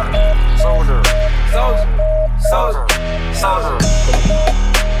 Soldier.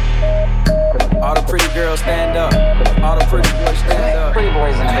 All the pretty girls stand up. All the pretty boys stand up. Pretty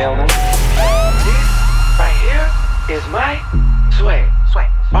boys in the building. This right here is my swag.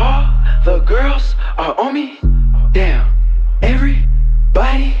 All the girls are on me. Damn.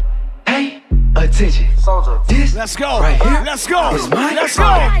 Everybody pay attention. Soldier. This let's go. Right here. Let's go. Is my let's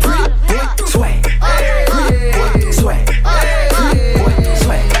go. Pretty boy swag. Pretty boy swag. Pretty boy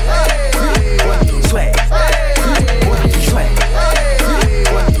swag. Pretty boy swag. Pretty boy swag. Pretty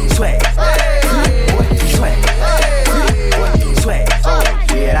boy swag. Pretty boy swag. Pretty boy swag.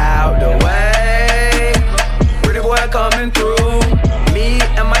 Get out the way. Pretty boy coming through. Me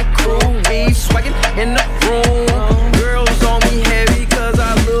and my crew, we swaggin' in the room. Girls on me heavy 'cause I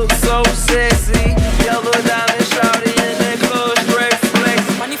look so sexy. Yellow diamond shawty in that club, straight flex.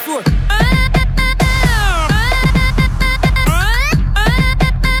 Money for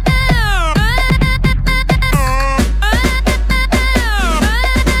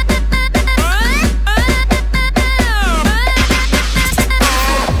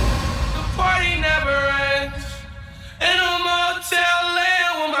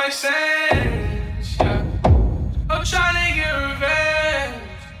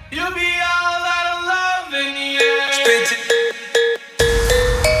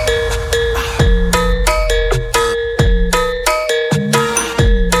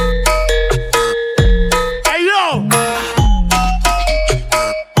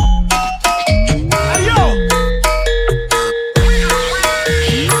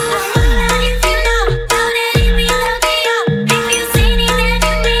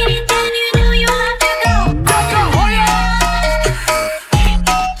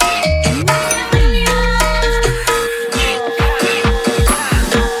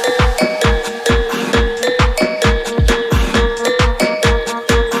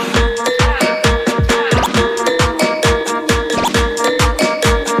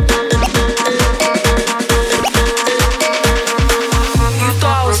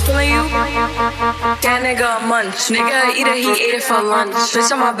nigga, eat it, he ate it for lunch.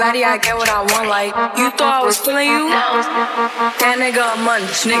 Bitch on my body, I get what I want. Like, you thought I was feeling you? That nigga a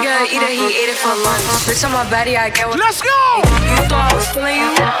munch. Nigga, eat it, he ate it for lunch. Bitch on my body, I get what let's go! You thought I was feeling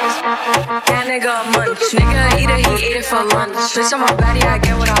you? That nigga a munch. Nigga, eat it, he ate it for lunch. Bitch on my body, I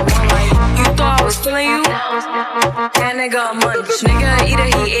get what I want. Like, you thought I was feeling you? That nigga a munch. Nigga, eat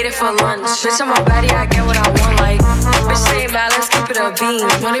it, he ate it for lunch. Bitch on my body, I get what I want. Like, bitch say mad, let's keep it a beam.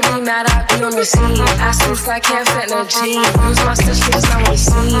 Wanna be mad, I be on the scene. Ask me if I can't fit in a jean. Use my stitch, cause I wanna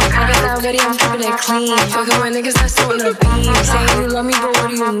see. I got that ready, I'm keeping it clean. Fucking with niggas that's on the beam. Saying you love me, but what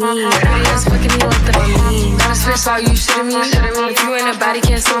do you mean? Pretty ass fucking me like that I mean. Not a switch, all you shitting me. If you ain't a body,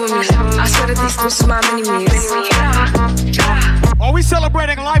 can't sit with me. I swear that these bitches my mini-me's. Are we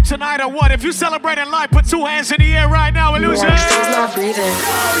celebrating life tonight or what? If you celebrating life, put two hands in the air right now, Illuzion. She's not breathing.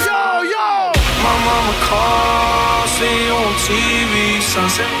 Yo! My mama called, see you on TV.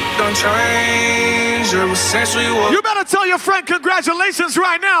 Sunset done changed ever since we was. You better tell your friend congratulations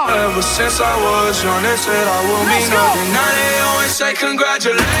right now. Ever since I was young, they said I will be nothing. Now they always say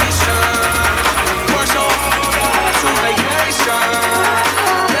congratulations. Work so hard to vacation.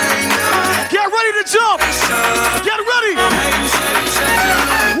 Get ready to jump. Get ready.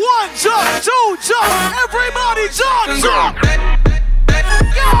 1 jump, 2 jump. Everybody jump. Go.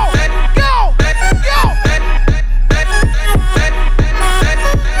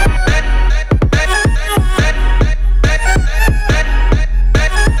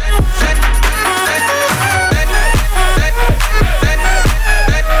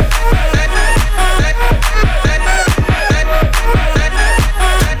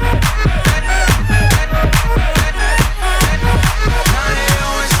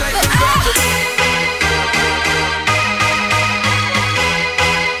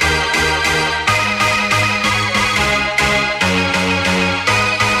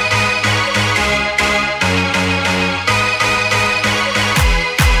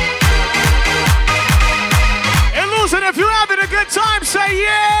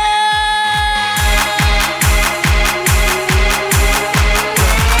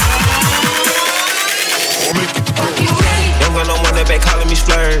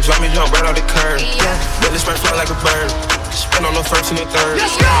 splurge. Watch me jump right off the curb. Let this spread fly like a bird. Spin on the first and the third.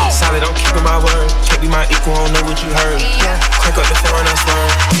 Solid, I'm keeping my word. Can't be my equal, I don't know what you heard. Crank up the foreign, I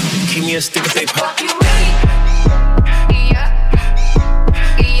swerve. Keep me a stick if they pop.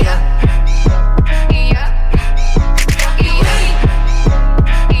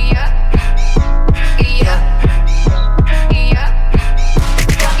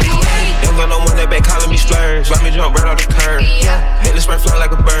 Watch me jump right off the curb. Hit the spread fly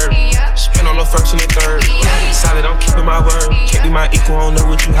like a bird. Spin on the first and the third. Solid, I'm keeping my word. Can't be my equal, I don't know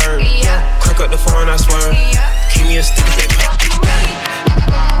what you heard. Crank up the foreign, I swerve. Keep me a stick if they pop.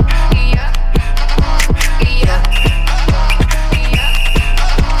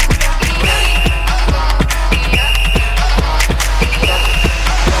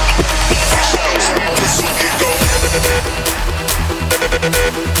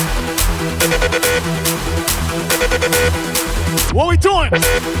 What we doing?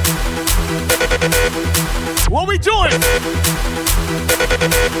 What we doing?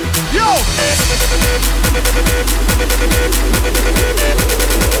 Yo!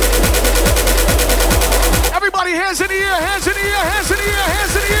 Everybody hands in the air, hands in the air, hands in the air,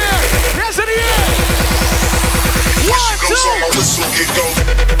 hands in the air, hands in the air! 1, 2!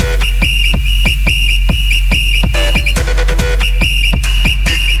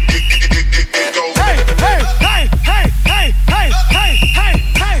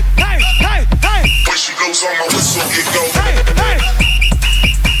 On my whistle, get go. Hey, hey.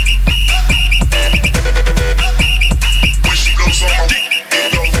 When she goes on my get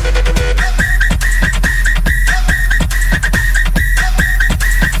go.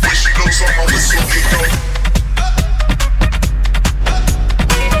 When she goes on my whistle, get go.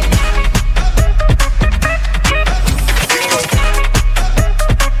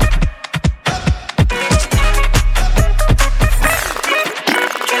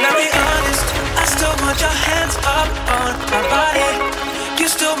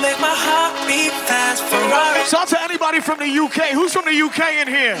 Shout out to anybody from the UK. Who's from the UK in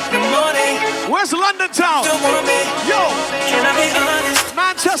here? Where's London town? Yo!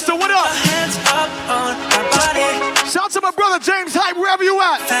 Manchester, what up? Shout out to my brother James Hype, wherever you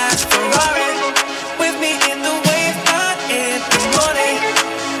at. Fast Ferrari with me in the wave, but in the morning.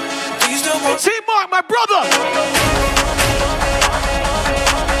 Please don't go. T-Mark, my brother!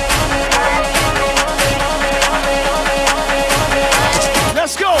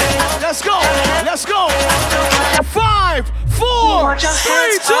 Let's go, let's go, let's go. 5, 4,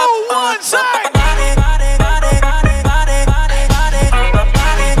 3, 2, 1, say.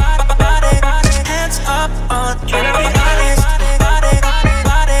 Hands up on, can I be honest? Hands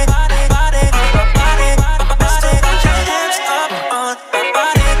up on,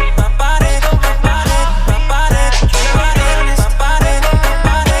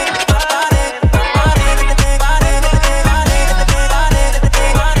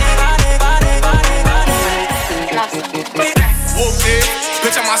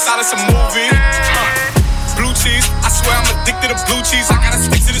 outside of some movie. Blue cheese, I swear I'm addicted to blue cheese. I gotta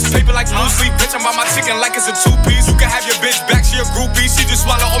stick to this paper like blue sleep. Bitch, I'm by my chicken like it's a two-piece. You can have your bitch back, she a groupie. She just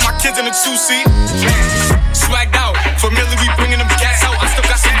swallow all my kids in a two-seat. Swagged out, familiar, we bringing them cats out. I still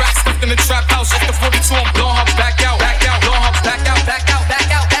got some racks stuffed in the trap house. Off the 42, I'm blowing her back out. Blowing her back out.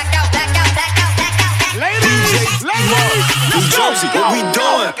 Ladies, let's go. Jersey, what we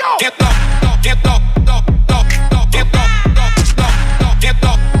doing? Get up.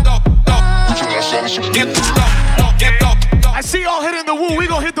 I see y'all hitting the woo. We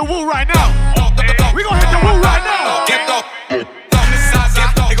gon' hit the woo right now. We gon' hit the woo right now. Get up.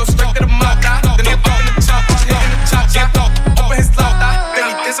 They go straight to the mouth. Then they open the top. Get up. Open his mouth. Then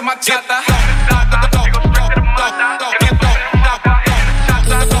he dance in my chata.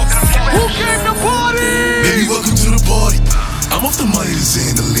 Who came to party? Baby, welcome to the party. I'm off the money to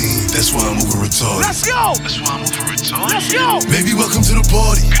Xandaline. That's why I'm moving retarded. Let's go. Let's go. Baby, welcome to the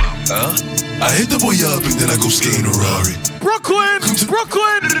party. I hit the boy up and then I go skate in a Rari. Brooklyn. Bitch,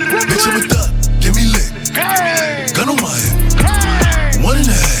 I'm a thot. Get me lit. Hey. Gun on my hip. Hey.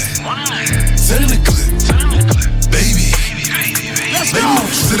 1.5. 10 in the clip. Baby. Let's go.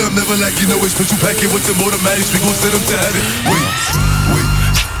 Sit up, never like you know it's put you back in with the automatics. We gon' set them to heaven. Wait.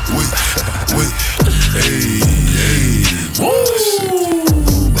 Hey. Woo.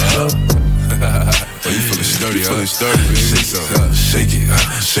 Oh, you feeling sturdy,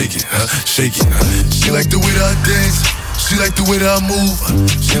 Shake it. She like the way that I dance. She like the way that I move.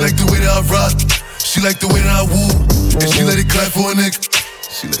 She like the way that I rock. She like the way that I woo. And she let it clap for a nigga.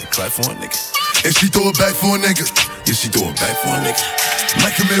 And she throw it back for a nigga. Yeah, she throw it back for a nigga.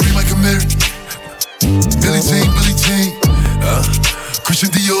 Mike and Mary. Billie Jean. Christian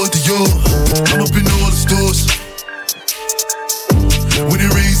Dior, Dior. I'm up in all the stores. When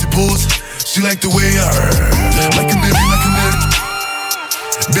it rains, it pours. She like the way I like a Mary, like a Mary.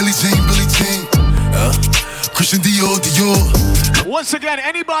 Billie Jean, Billie Jean. Christian Dior, Dior. Once again,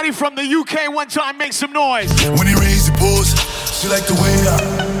 anybody from the UK one time make some noise. When it rains, it pours. She like the way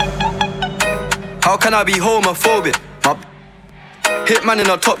How can I be homophobic? My hitman in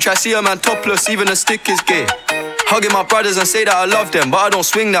a top try, see a man topless, even a stick is gay. Hugging my brothers and say that I love them, but I don't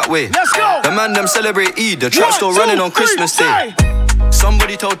swing that way. Let's go. The man them celebrate Eid, the trap still running on Christmas Day.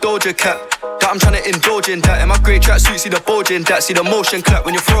 Somebody told Doja Cat that I'm trying to indulge in that. In my grey tracksuit, see the bulge in that. See the motion clap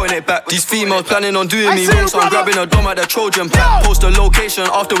when you're throwing it back. These females planning on doing me wrong, so I'm grabbing a dome at the Trojan pack. Post the location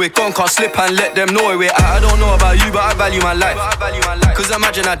after we're gone, can't slip and let them know where we're at. I don't know about you, but I value my life. Cause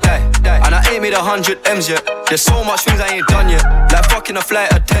imagine I die, and I ain't made 100 M's yet. There's so much things I ain't done yet, like fucking a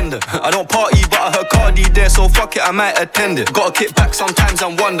flight attendant. I don't party, but I heard Cardi there, so fuck it, I might attend it. Gotta kick back sometimes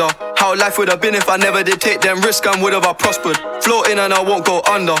and wonder how life would have been if I never did take them risks and would have I prospered. Floating and I won't go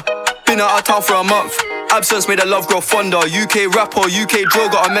under. Been out of town for a month. Absence made the love grow fonder. UK rapper, UK drill,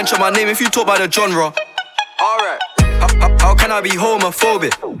 gotta mention my name if you talk about the genre. Alright. How can I be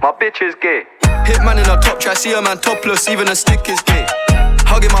homophobic? My bitch is gay. Hitman in a top try, see a man topless, even a stick is gay.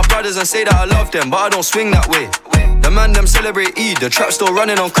 Hugging my brothers and say that I love them, but I don't swing that way. The man them celebrate Eid, the trap still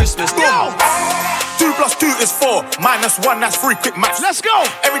running on Christmas Day. 2 + 2 is 4, -1, that's 3, quick maths. Let's go!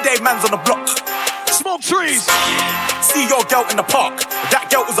 Everyday man's on the block. Smoke trees. See your girl in the park, that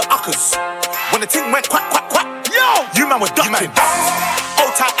girl was a uckers. When the ting went quack, quack, quack, yo, you man was ducking.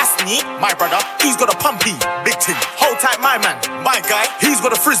 Hold tight Asni, my brother, he's got a pumpy, big ting. Hold tight my man, my guy, he's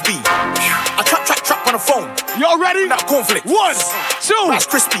got a frisbee. I trap on the phone. Y'all ready? That cornflake. 1, 2, Rice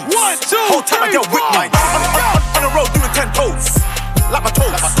crispy. 1, 2, hold tight 3, my girl with mine. On the road doing 10 toes. Like my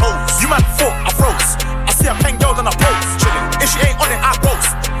toes. You man thought I froze. I see a pen girl on a pose. Chilling. If she ain't on it, I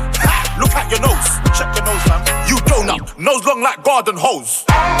post. Look at your nose. Check your nose, man. You donut. Nose long like garden hose.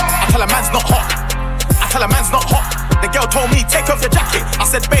 I tell a man's not hot. I tell a man's not hot. The girl told me, take off your jacket. I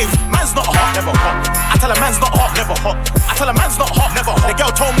said, babe, man's not hot. Never hot. I tell a man's not hot. Never hot. I tell a man's not hot. Never hot. The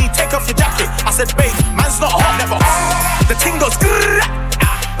girl told me, take off your jacket. I said, babe, man's not hot. Never hot. The ting goes grrrr.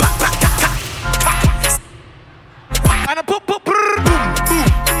 And a boom, boom, boom, boom.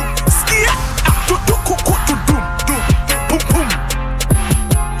 Skia.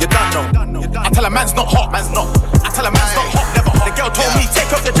 You done know. I tell a man's not hot. Man's not. I tell a man's not hot. Never hot. The girl told me,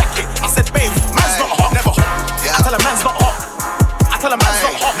 take off your jacket. I said, babe, man's not hot. Never hot. I tell a man's not hot. I tell a man's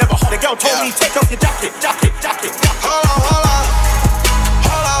not hot. Never hot. The girl told me, take off your jacket. Hold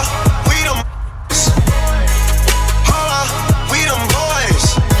on. We them. Hold on. We them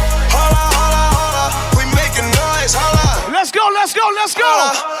boys. Hold on. We making noise. Hold on. Let's go.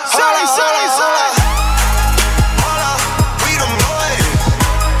 Sally. We them boys.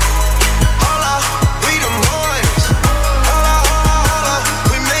 Hold on. We them boys. Hold on.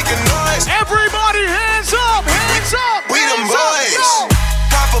 We making noise. Everybody hands up. We them boys.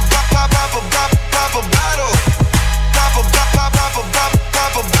 Pop a battle. Pop a battle. Pop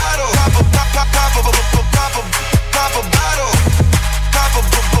a battle. Pop a battle.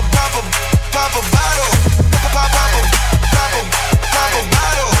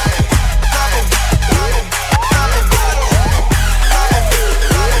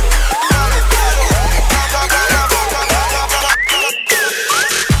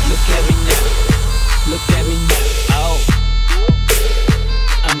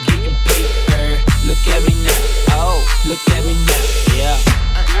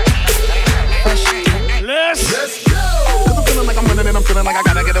 feeling like I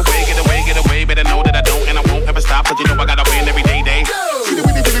gotta get away. Better know that I don't and I won't ever stop. But you know I gotta win every day. See the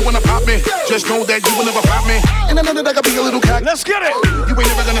really wanna pop me. Just know that you will never pop me. And I know that I gotta be a little cocky. Let's get it. You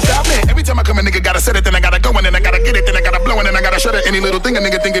ain't never gonna stop me. Every time I come a nigga gotta set it, then I gotta go and then I gotta get it, then I gotta blow and then I gotta shut it. Any little thing a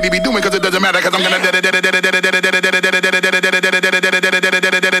nigga think that he be doing, cause it doesn't matter, cause I'm gonna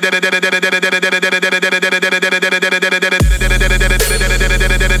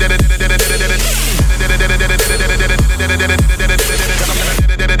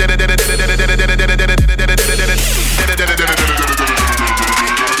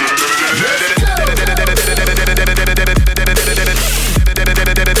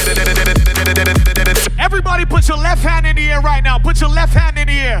Everybody put your left hand in the air right now. Put your left hand in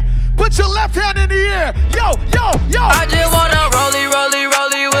the air. Put your left hand in the air. Yo. I just wanna rollie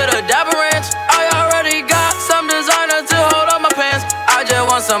with a dapper ranch. I already got some designer to hold on my pants. I just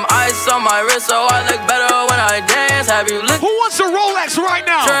want some ice on my wrist so I look better when I dance. Have you looked? Who wants a Rolex right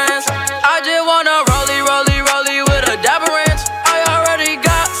now? Trans. I just wanna rollie with a dapper ranch. I already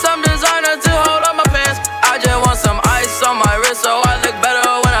got some designer to hold on my pants. I just want some ice on my wrist so I look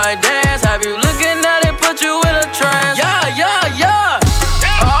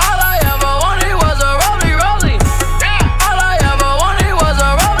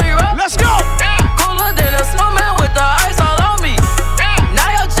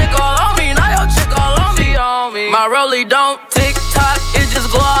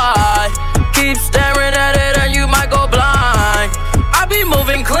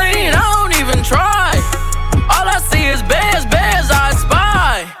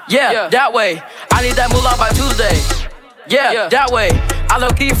Yeah, that way. I need that moolah by Tuesday. Yeah, that way. I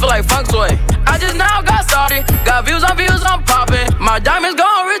low-key feel like funk sway. I just now got started. Got views, I'm popping. My diamonds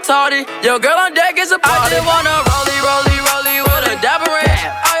gone retarded. Your girl on deck is a party. I just wanna rollie with a dapper ranch.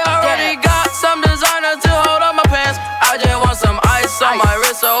 I already got some designer to hold up my pants. I just want some ice on my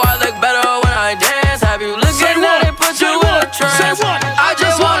wrist so I look better when I dance. Have you looking at it, put you in a trance. I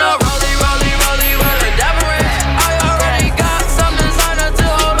just wanna rollie with a dapper ranch. I already got some designer to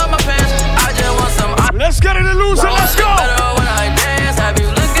hold up my pants. I just want some ice. Let's get it, Illuzion, let's go.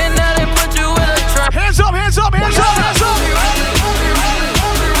 Hands up, hands up, hands up, hands up.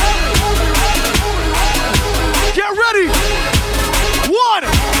 Get ready. 1,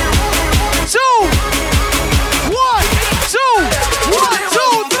 2. 1, 2. 1,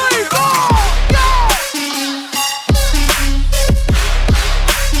 2, 3, 4.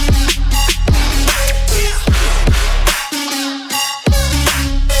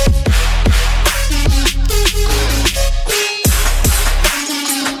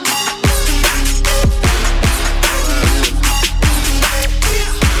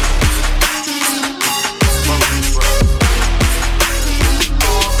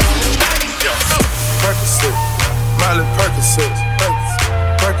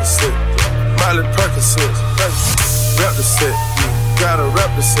 Percocet, Miley Percocet, rep the set, gotta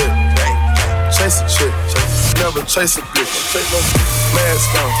rep the set. Chase a chick, never chase a bitch.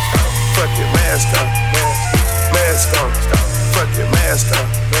 Mask on, fuck it, mask on, mask on, fuck it, mask on.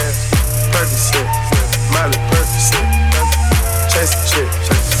 Percocet, Miley Percocet, chase a chick,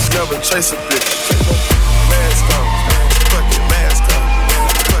 never chase a bitch. Mask on, fuck it, mask on,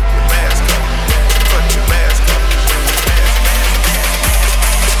 fuck it, mask on, fuck it, mask on.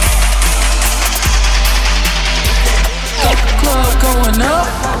 Club going up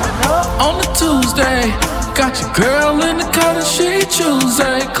on a Tuesday. Got your girl in the cut and she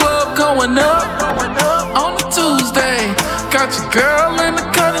Tuesday. Club going up on a Tuesday. Got your girl in the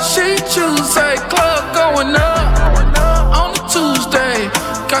cut and she Tuesday. Club going up on a Tuesday.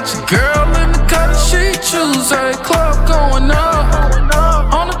 Got your girl in the cut and she Tuesday. Club going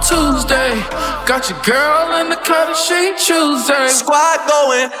up on a Tuesday. Got your girl in the cut and she Tuesday. Squad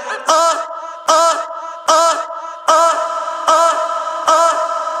going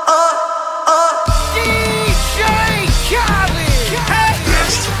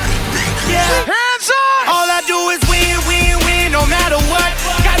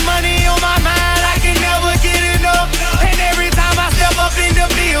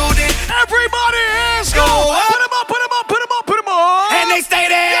Everybody hands go up. Put 'em up, put 'em up, put 'em up, put 'em up. And they stay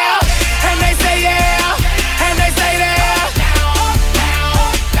there, and they say yeah, and they stay there.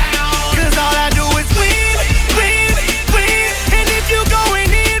 Cause all I do is win, win, win. And if you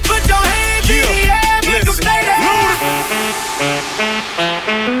going in, put your hands in the air, make them stay there.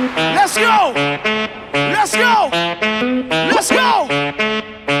 Let's go, let's go, let's go.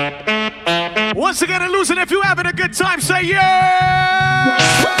 Once again, Illuzion, if you having a good time, say yeah.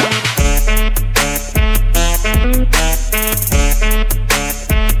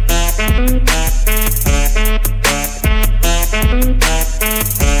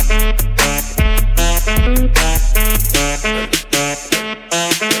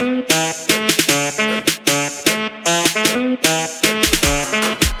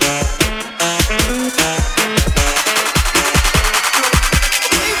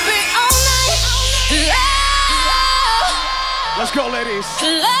 Let's go, ladies.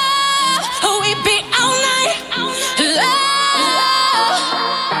 Love, we be all night. Love.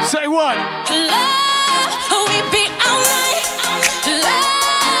 Say what? Love, we be all night.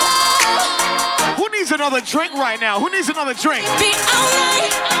 Love. Who needs another drink right now? Who needs another drink? Be all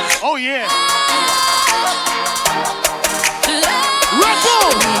night. Oh yeah. Red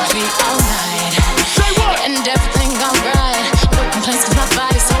Bull. We be all night. Say what? And everything alright. No complaints 'cause my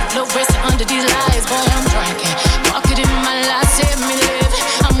body's so low risk under these lies. Boy, I'm drinking. Walk it in my life, set me live.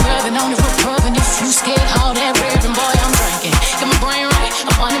 I'm rubbing on it for proving if you scared all that ribbon. Boy, I'm drinking. Got my brain right.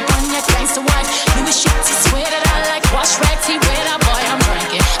 I'm on it, burn that gangsta white. Louis sheets, he swear that I like. Wash rags, he wear that. Boy, I'm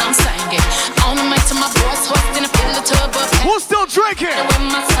drinking. I'm singing. On the mic to my voice, hooked in a fill the tub up. Who's still drinking? With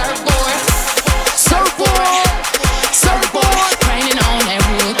my surfboard. Surfboard.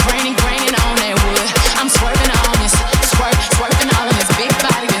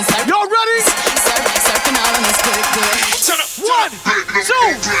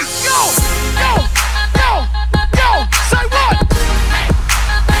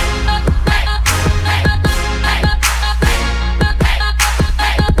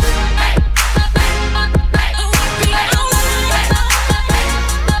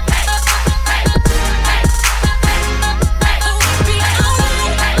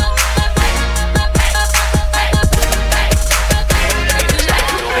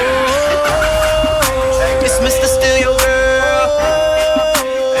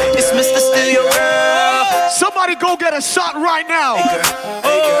 right now.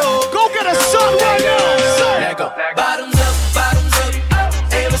 Go get a shot right now. Bottoms up,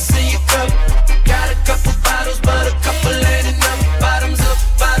 ever see you come? Got a couple bottles, but a couple ain't enough. Bottoms up,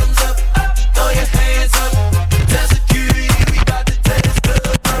 throw your hands up. Tell security we bout to tear this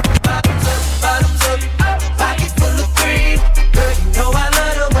club up. Bottoms up, pocket full of green. Girl, you know I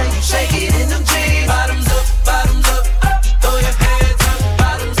love the way you shake it in them jeans. Bottoms up, throw your hands up.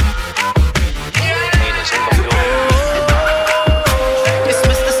 Bottoms up. It's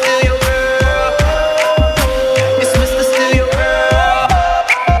Mr. Steal Your Girl. It's Mr. Steal Your Girl.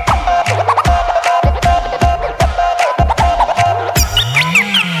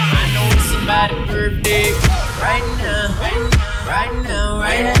 I know it's somebody's birthday right now.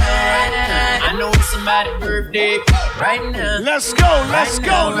 I know it's somebody's birthday right now. Let's go. I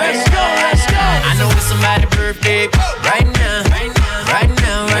know it's somebody's birthday right now.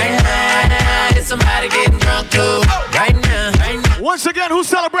 It's somebody getting drunk too right now. Once again, who's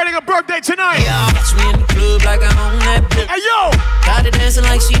celebrating a birthday tonight? Yeah, catch me in the club like I own that bitch. Hey, yo! Got it dancing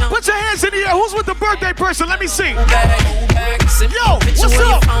like she on. Put your hands in the air. Who's with the birthday person? Let me see. Yo, what's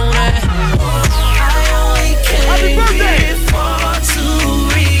up? Happy birthday! For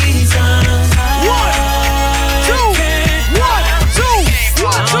 2 reasons. 1, 2, 3. For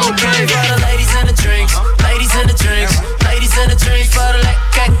the ladies and the drinks, ladies and the drinks, ladies and the drinks. For the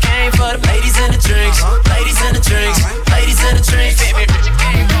cat game, for the ladies and the drinks, ladies and the drinks, ladies and the drinks. Baby, get your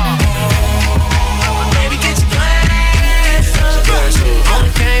game on. Baby, get your glass up.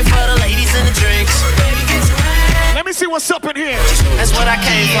 Only came for the ladies and the drinks. Baby, get your glass. Let me see what's up in here. That's what I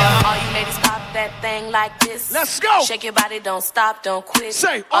came for. All you ladies pop that thing like this. Let's go. Shake your body, don't stop, don't quit.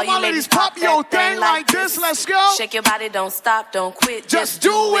 Say, all my ladies pop your thing like this. Let's go. Shake your body, don't stop, don't quit. Just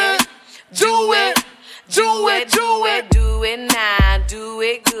do it. Do it now, do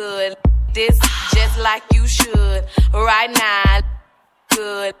it good. This just like you should. Right now,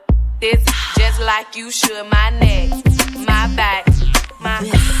 good. This just like you should. My neck, my back, my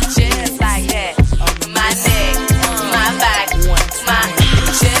just like that. My neck, my back, my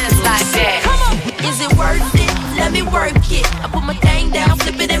just like that. Is it worth it? Let me work it. I put my thing down,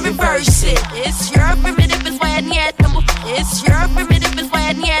 flip it and reverse it. It's your primitive, it's why I need number. It's your primitive, it's why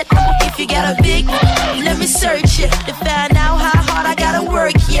I need number. If you got a big, let me search it to find out how hard I gotta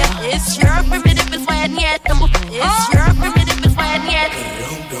work. Yeah, it's your primitive, it's why I need number. It's your primitive, it's why I need.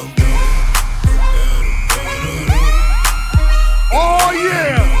 Oh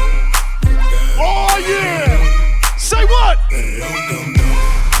yeah! Oh yeah! Say what?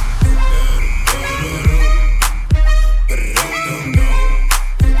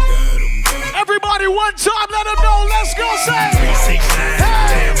 Everybody one time, let them know. Let's go, say.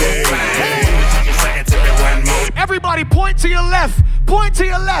 Hey. Everybody point to your left. Point to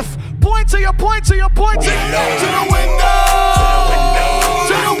your left. Point to your left. To the window.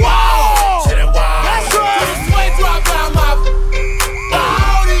 To the wall. That's right.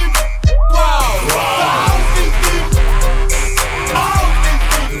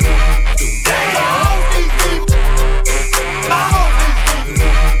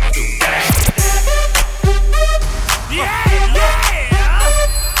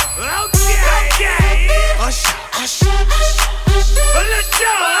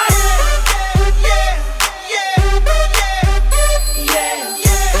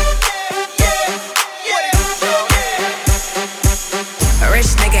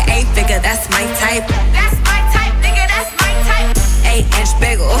 That's my type. That's my type, nigga, that's my type. 8-inch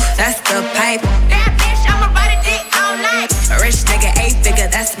bagel, that's the pipe. That bitch, I'ma ride a dick all night. A rich nigga,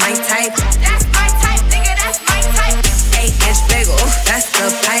 8-figure, that's my type. That's my type, nigga, that's my type. 8-inch bagel, that's the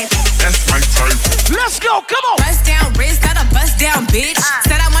pipe. That's my type. Let's go, come on. Bust down wrist, got a bust down bitch.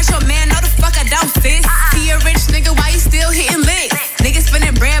 Said I want your man, no the fuck I don't fit. He a rich nigga, why you still hitting licks? Nigga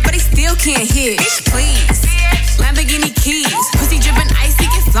spinning bread, but he still can't hit. Bitch, please. Lamborghini keys, pussy dripping ice, he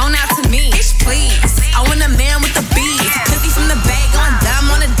gets blown out to me. Bitch, please. I want a man with the bees, pussy from the bag on dime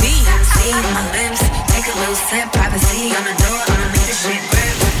on a D. See my lips, take a little sip, privacy on the door, I'ma make this shit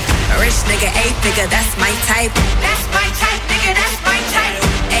rip. A rich nigga, 8-figure, that's my type. That's my type, nigga, that's my type.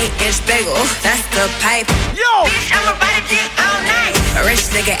 8-inch bagel, that's the pipe. Yo! Bitch, I'ma ride a dick all night. A rich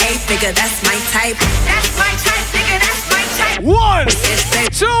nigga, 8-figure, that's my type. That's my type, nigga, that's my type. 1,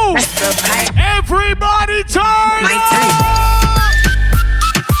 2, everybody turn my up! type.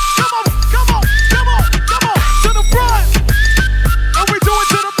 Come on, come on, come on, come on, to the front, and we do it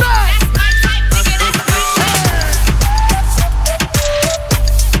to the back. That's my type, nigga, that's my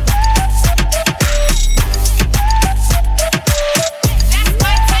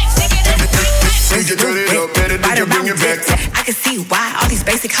I can see why all these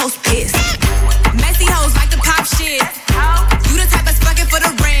basic hoes pissed. Messy hoes like to pop shit.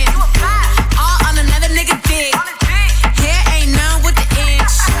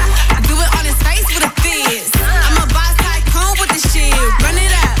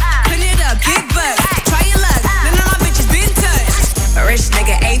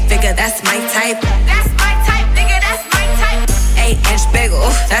 8 figure, that's my type. That's my type, nigga, that's my type. 8-inch bagel,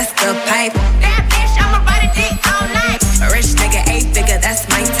 ooh, that's the pipe. Bad bitch, I'ma ride a dick all night. A rich nigga, 8 figure, that's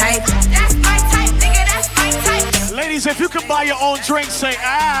my type. That's my type, nigga, that's my type. Ladies, if you can buy your own drink, say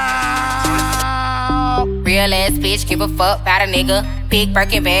ah. Real ass bitch, give a fuck about a nigga. Big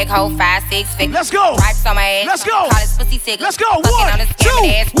Birkin bag, hold 5, 6 figures. Let's go. Stripes on my ass. Let's go. Call this pussy sick. Let's go. 1, 2, 1, 2,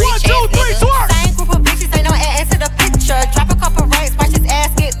 3, twerk. Same group of bitches, ain't no ass to the picture. Drop a couple rights, watch his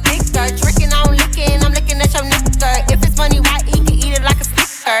ass get bigger. Drinking, I'm licking, I'm looking at your nigga. If it's money, why he can eat it like a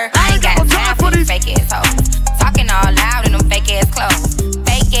sticker? I ain't got time for these fake ass hoes. Talking all loud in them fake ass clothes.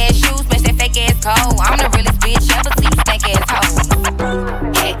 Fake ass shoes, match that fake ass coat. I'm the realest bitch ever seen, fake ass hoes.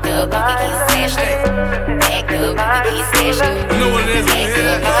 Act up, look at these smashed up. Act up, look at these smashed up. You know what it is? Act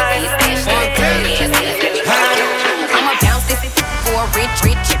up, look at these smashed up. I'ma bounce this for a rich.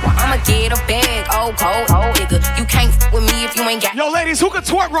 I'ma get a bag, old cold nigga. You can't f with me if you ain't got. Yo, ladies, who can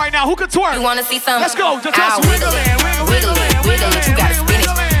twerk right now? Who can twerk? You wanna see something? Let's go. Just I'll wiggle it. wiggle it. You gotta spin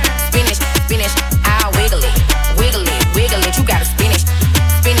it. I'll wiggle it. You gotta spin it.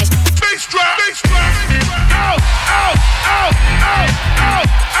 Bass drop. Out.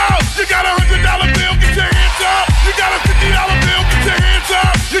 You got a $100 bill, get your hands up. You got a $50 bill, get your hands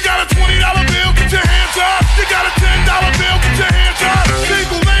up. You got a $20 bill, get your hands up. You got a $10 bill, get your hands up.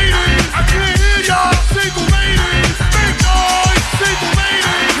 Single ladies, I can't hear y'all. Single ladies, big noise. Single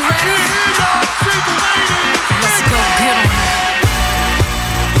ladies, I can't hear y'all. Single ladies, let's go get 'em.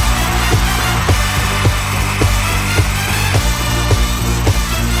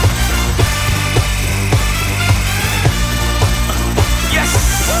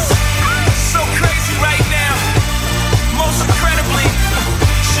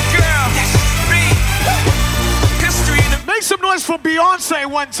 Make some noise for Beyonce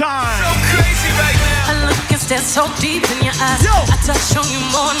one time. So crazy right now. I look and stare so deep in your eyes. Yo. I touch on you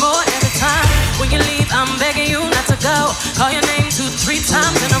more and more every time. When you leave, I'm begging you not to go. Call your name 2-3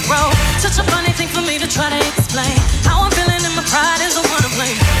 times in a row. Such a funny thing for me to try to explain. How I'm feeling and my pride is the one to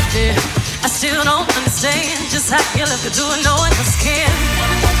blame. Yeah, I still don't understand just how you look at doing no one else can.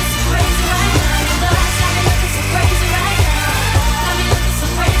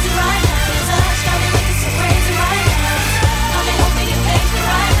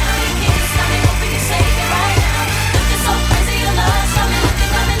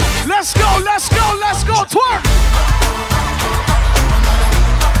 Let's go, twerk!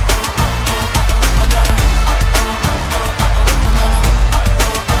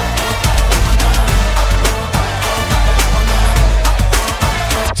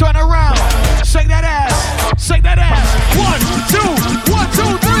 Turn around, shake that ass. 1, 2,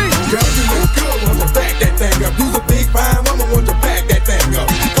 3. Girl, you look good, want to back that thing up. You's a big fine woman, want to back that thing up.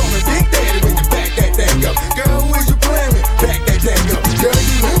 Call me Big Daddy when you back that thing up. Girl, who is you playing with? Back that thing up. Girl,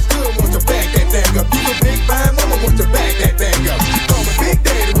 you look good, want to back that thing up. You's a big fine woman, want to back that thing up. Call me Big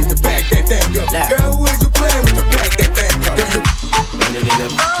Daddy when you back that thing up. Girl, who is you playing with? To back that thing up. Run it in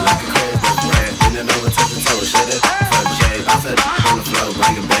up like a crazy brand. Bend it over, touch the toe, shut it. Fuck shade, I feel it on the floor,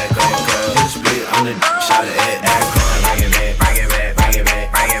 bring it back on your girl. Hit the split on the shot it at act. Bring it back. You can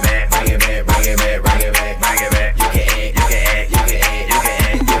act.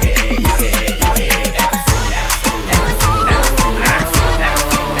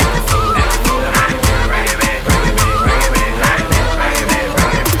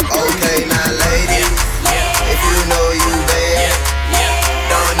 Okay, now ladies, if you know you bad,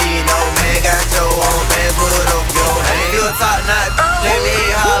 don't need no man, got your own pants, put up your hand. You a top knot, let me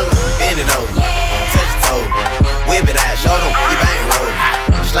holler. Bend it over, touch your toe, whip it out, show them you bang roll.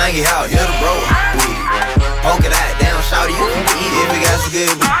 Slang it out, you're the bro. Poke it out, down, shout you can eat if you got some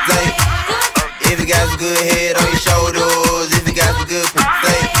good play. If you got some good head on your shoulders, if you got some good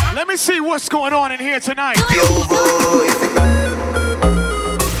play. Let me see what's going on in here tonight.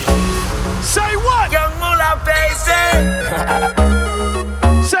 Say what? Young Moolah, baby.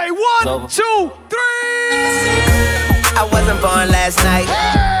 Say 1, 2, 3. I wasn't born last night.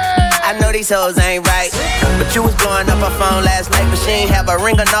 I know these hoes ain't right, but you was blowing up her phone last night, but she ain't have a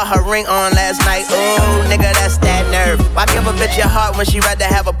ring or not her ring on last night. Ooh, nigga, that's that nerve. Why give a bitch your heart when she rather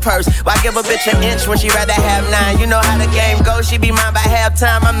have a purse? Why give a bitch an inch when she rather have 9? You know how the game goes, she be mine by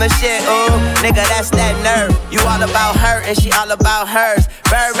halftime, I'm the shit. Ooh, nigga, that's that nerve. You all about her and she all about hers.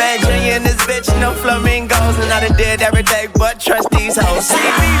 Birdman Jr. and this bitch, no flamingos, and I done did everything but trust these hoes. See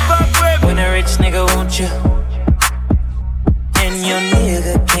me fuck with when a rich nigga want you, and your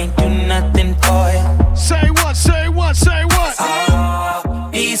nigga can't do nothing for you. Say what?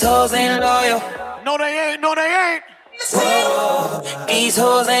 These hoes ain't loyal. No, they ain't. Whoa, these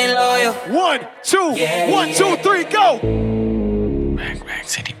hoes ain't loyal. 1, 2, 1, 2, 3, go. Bang, bang.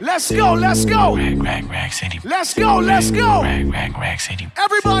 Let's go, let's go. Rack City. Let's go, let's go. Rack City.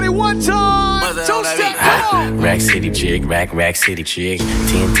 Everybody one time. Two step, come on. Rack City chick, Rack City chick. 10,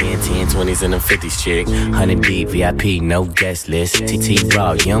 20s and them 50s chick. 100 deep, VIP, no guest list. TT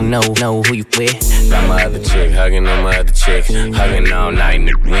Raw, you don't know who you with. Got my other chick, hugging on my other chick. Hugging all night,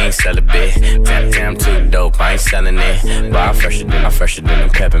 nigga, we ain't sell a bit. Damn, too dope, I ain't selling it. But I'm fresher than a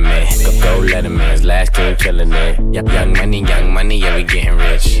peppermint. Go Letterman's last king killing it. Young money, yeah, we getting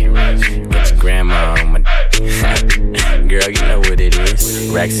rich. Get your grandma on my girl, you know what it is.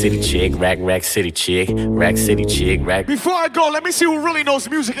 Rack City chick, Rack City chick, Rack City chick, Rack. Before I go, let me see who really knows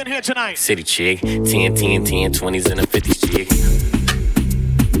music in here tonight. City chick, 10, 20s and a 50s chick.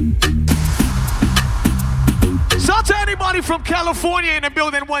 Shout to anybody from California in the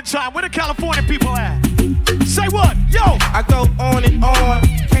building one time. Where the California people at? Say what? Yo! I go on and on.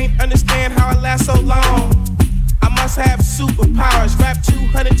 Can't understand how I last so long. I must have superpowers. Rap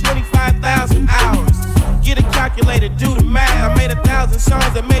 225,000 hours. Get a calculator, do the math. I made 1,000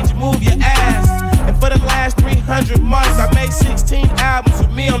 songs that made you move your ass. And for the last 300 months, I made 16 albums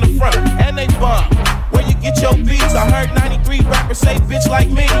with me on the front. And they bump. Where you get your beats? I heard 93 rappers say bitch like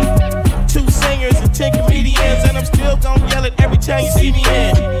me. 2 singers and 10 comedians. And I'm still gon' yell it every time you see me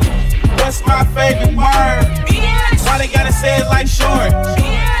in. What's my favorite word? Why they gotta say it like short?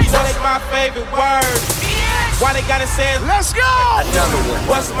 What is my favorite word? Why they gotta say it? Let's go! Another one.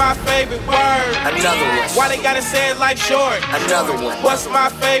 What's my favorite word? Another one. Why they gotta say it like short? Another one. What's my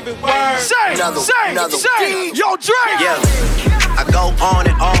favorite word? Say, yo, Dre! Yeah, I go on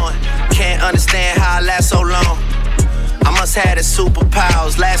and on. Can't understand how I last so long. I must have the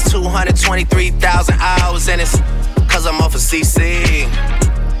superpowers. Last 223,000 hours. And it's cause I'm off of CC.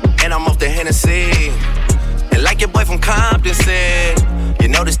 And I'm off the Hennessy. And like your boy from Compton said, you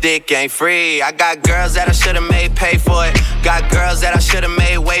know this dick ain't free. I got girls that I should've made pay for it. Got girls that I should've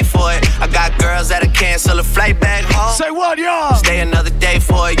made wait for it. I got girls that'll cancel a flight back home. Say what, y'all? Stay another day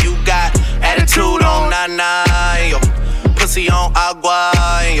for it. You got attitude on nah, yo. Pussy on agua,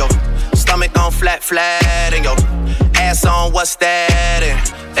 and yo. Stomach on flat, and yo. Ass on what's that, and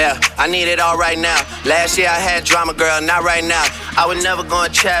yeah, I need it all right now. Last year I had drama, girl, not right now. I would never go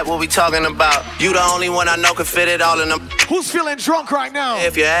and chat what we talking about. You the only one I know can fit it all in them. Who's feeling drunk right now?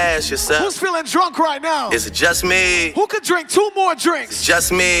 If you ask yourself. Who's feeling drunk right now? Is it just me? Who could drink 2 more drinks? It's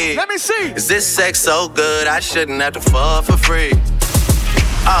just me. Let me see. Is this sex so good I shouldn't have to fuck for free?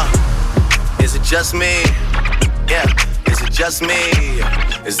 Is it just me? Yeah, is it just me?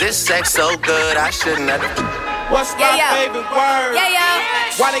 Is this sex so good I shouldn't have to... What's my favorite word?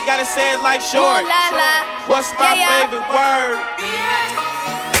 Why they gotta say it like short? What's my favorite word?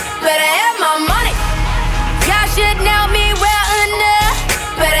 Better have my money. Y'all should know me well enough.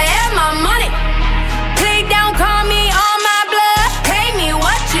 Better have my money. Please don't call me on my blood. Pay me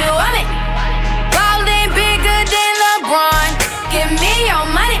what you want it. Ballin' bigger than LeBron. Give me your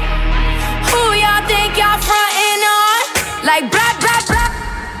money. Who y'all think y'all frontin' on? Like blah, blah, blah.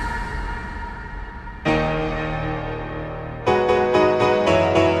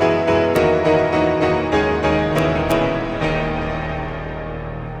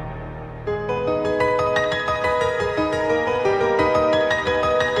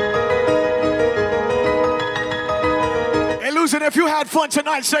 Illuzion, if you had fun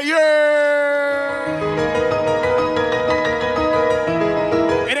tonight, say yeah.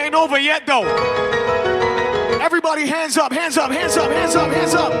 It ain't over yet though. Everybody hands up, hands up, hands up, hands up,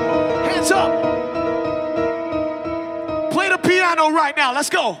 hands up, hands up. Play the piano right now, let's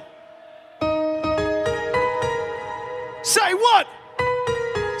go. Say what?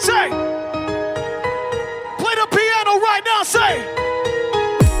 Say. Play the piano right now, say.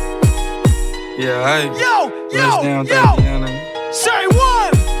 Yeah, I yo. Say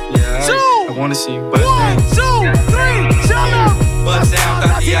 1, 2. I wanna see you bust 1, 2, 3. Tell them. Bust down,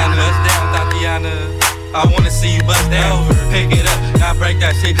 Tatiana. I wanna see you bust down. Pick it up, now break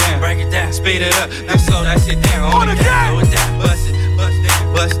that shit down. Break it down, speed it up, now slow that shit down. On the gang, slow it down, bust it,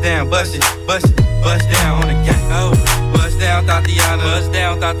 bust down, bust it, bust down on the gang. Bust down,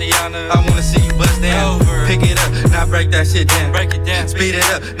 Tatiana. I wanna see you bust down. Pick it up, now break that shit down. Break it down, speed it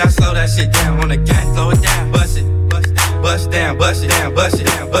up, now slow that shit down. On the gang, slow it down, bust it, bust down, bust it down, bust it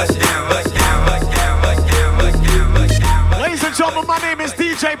down, bust it down, bust it down, bust it down, bust it down, bust it down. Ladies and gentlemen, my name is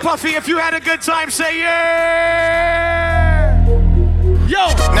DJ Puffy. If you had a good time, say yeah.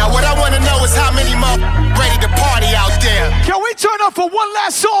 Yo. Now what I wanna know is how many more ready to party out there. Can we turn up for one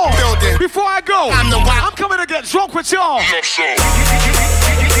last song? Building. Before I go, I'm coming to get drunk with y'all.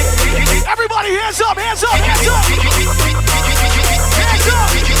 Everybody hands up, hands up, hands up. Hands up.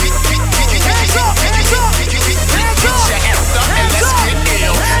 Hands up, hands up, hands up. Hands up.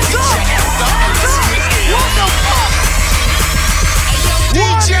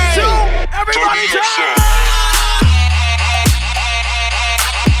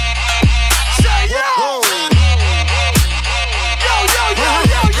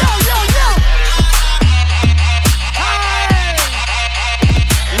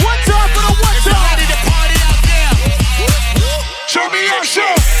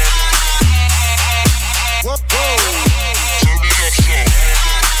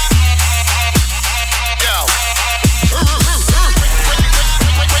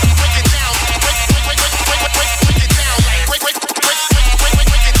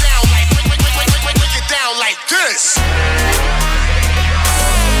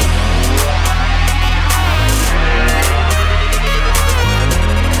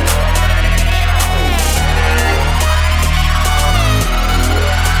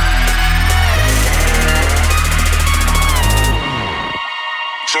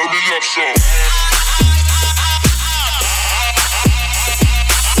 Turn me up some.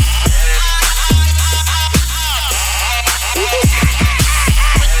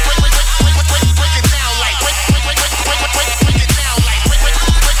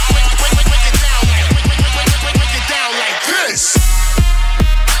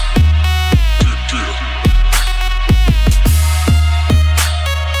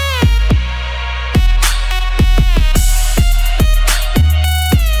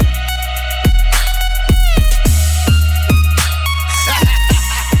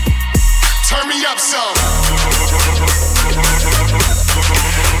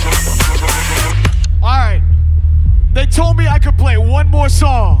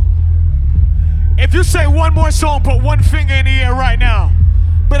 Song. If you say one more song, put one finger in the air right now.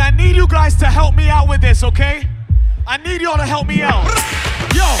 But I need you guys to help me out with this, okay? I need y'all to help me out.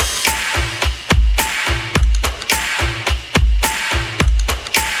 Yo.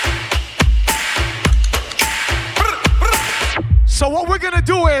 So what we're gonna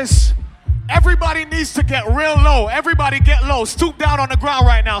do is everybody needs to get real low. Everybody get low. Stoop down on the ground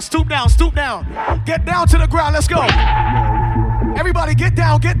right now. Stoop down, stoop down. Get down to the ground. Let's go. Everybody get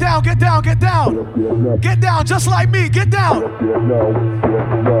down, get down, get down, get down. Get down just like me, get down.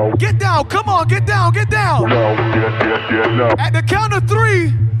 Get down, come on, get down, get down. At the count of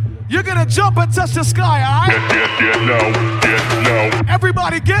 3, you're gonna jump and touch the sky, all right?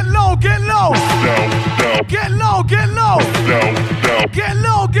 Everybody get low, get low. Get low, get low. Get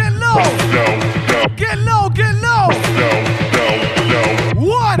low, get low. Get low, get low.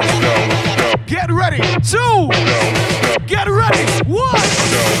 1. Get ready. 2. Get ready. 1, 2.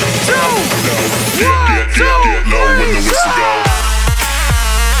 1, 2, 3, go.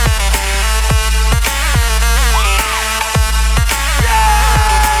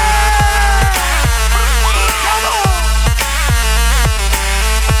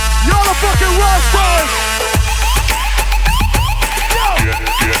 Y'all are fucking rock stars.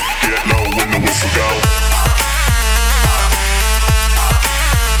 Get low when the whistle go.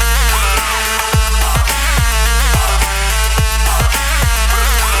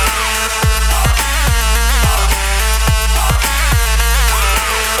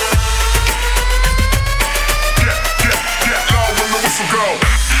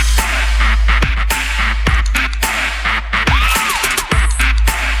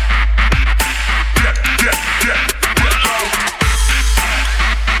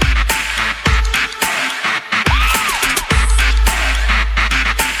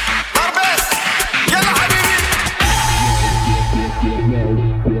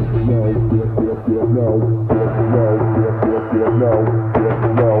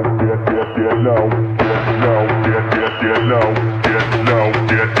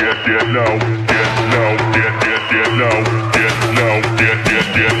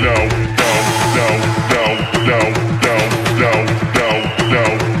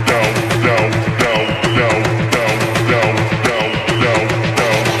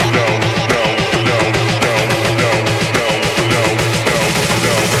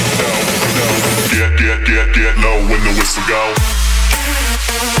 Get low when the whistle go.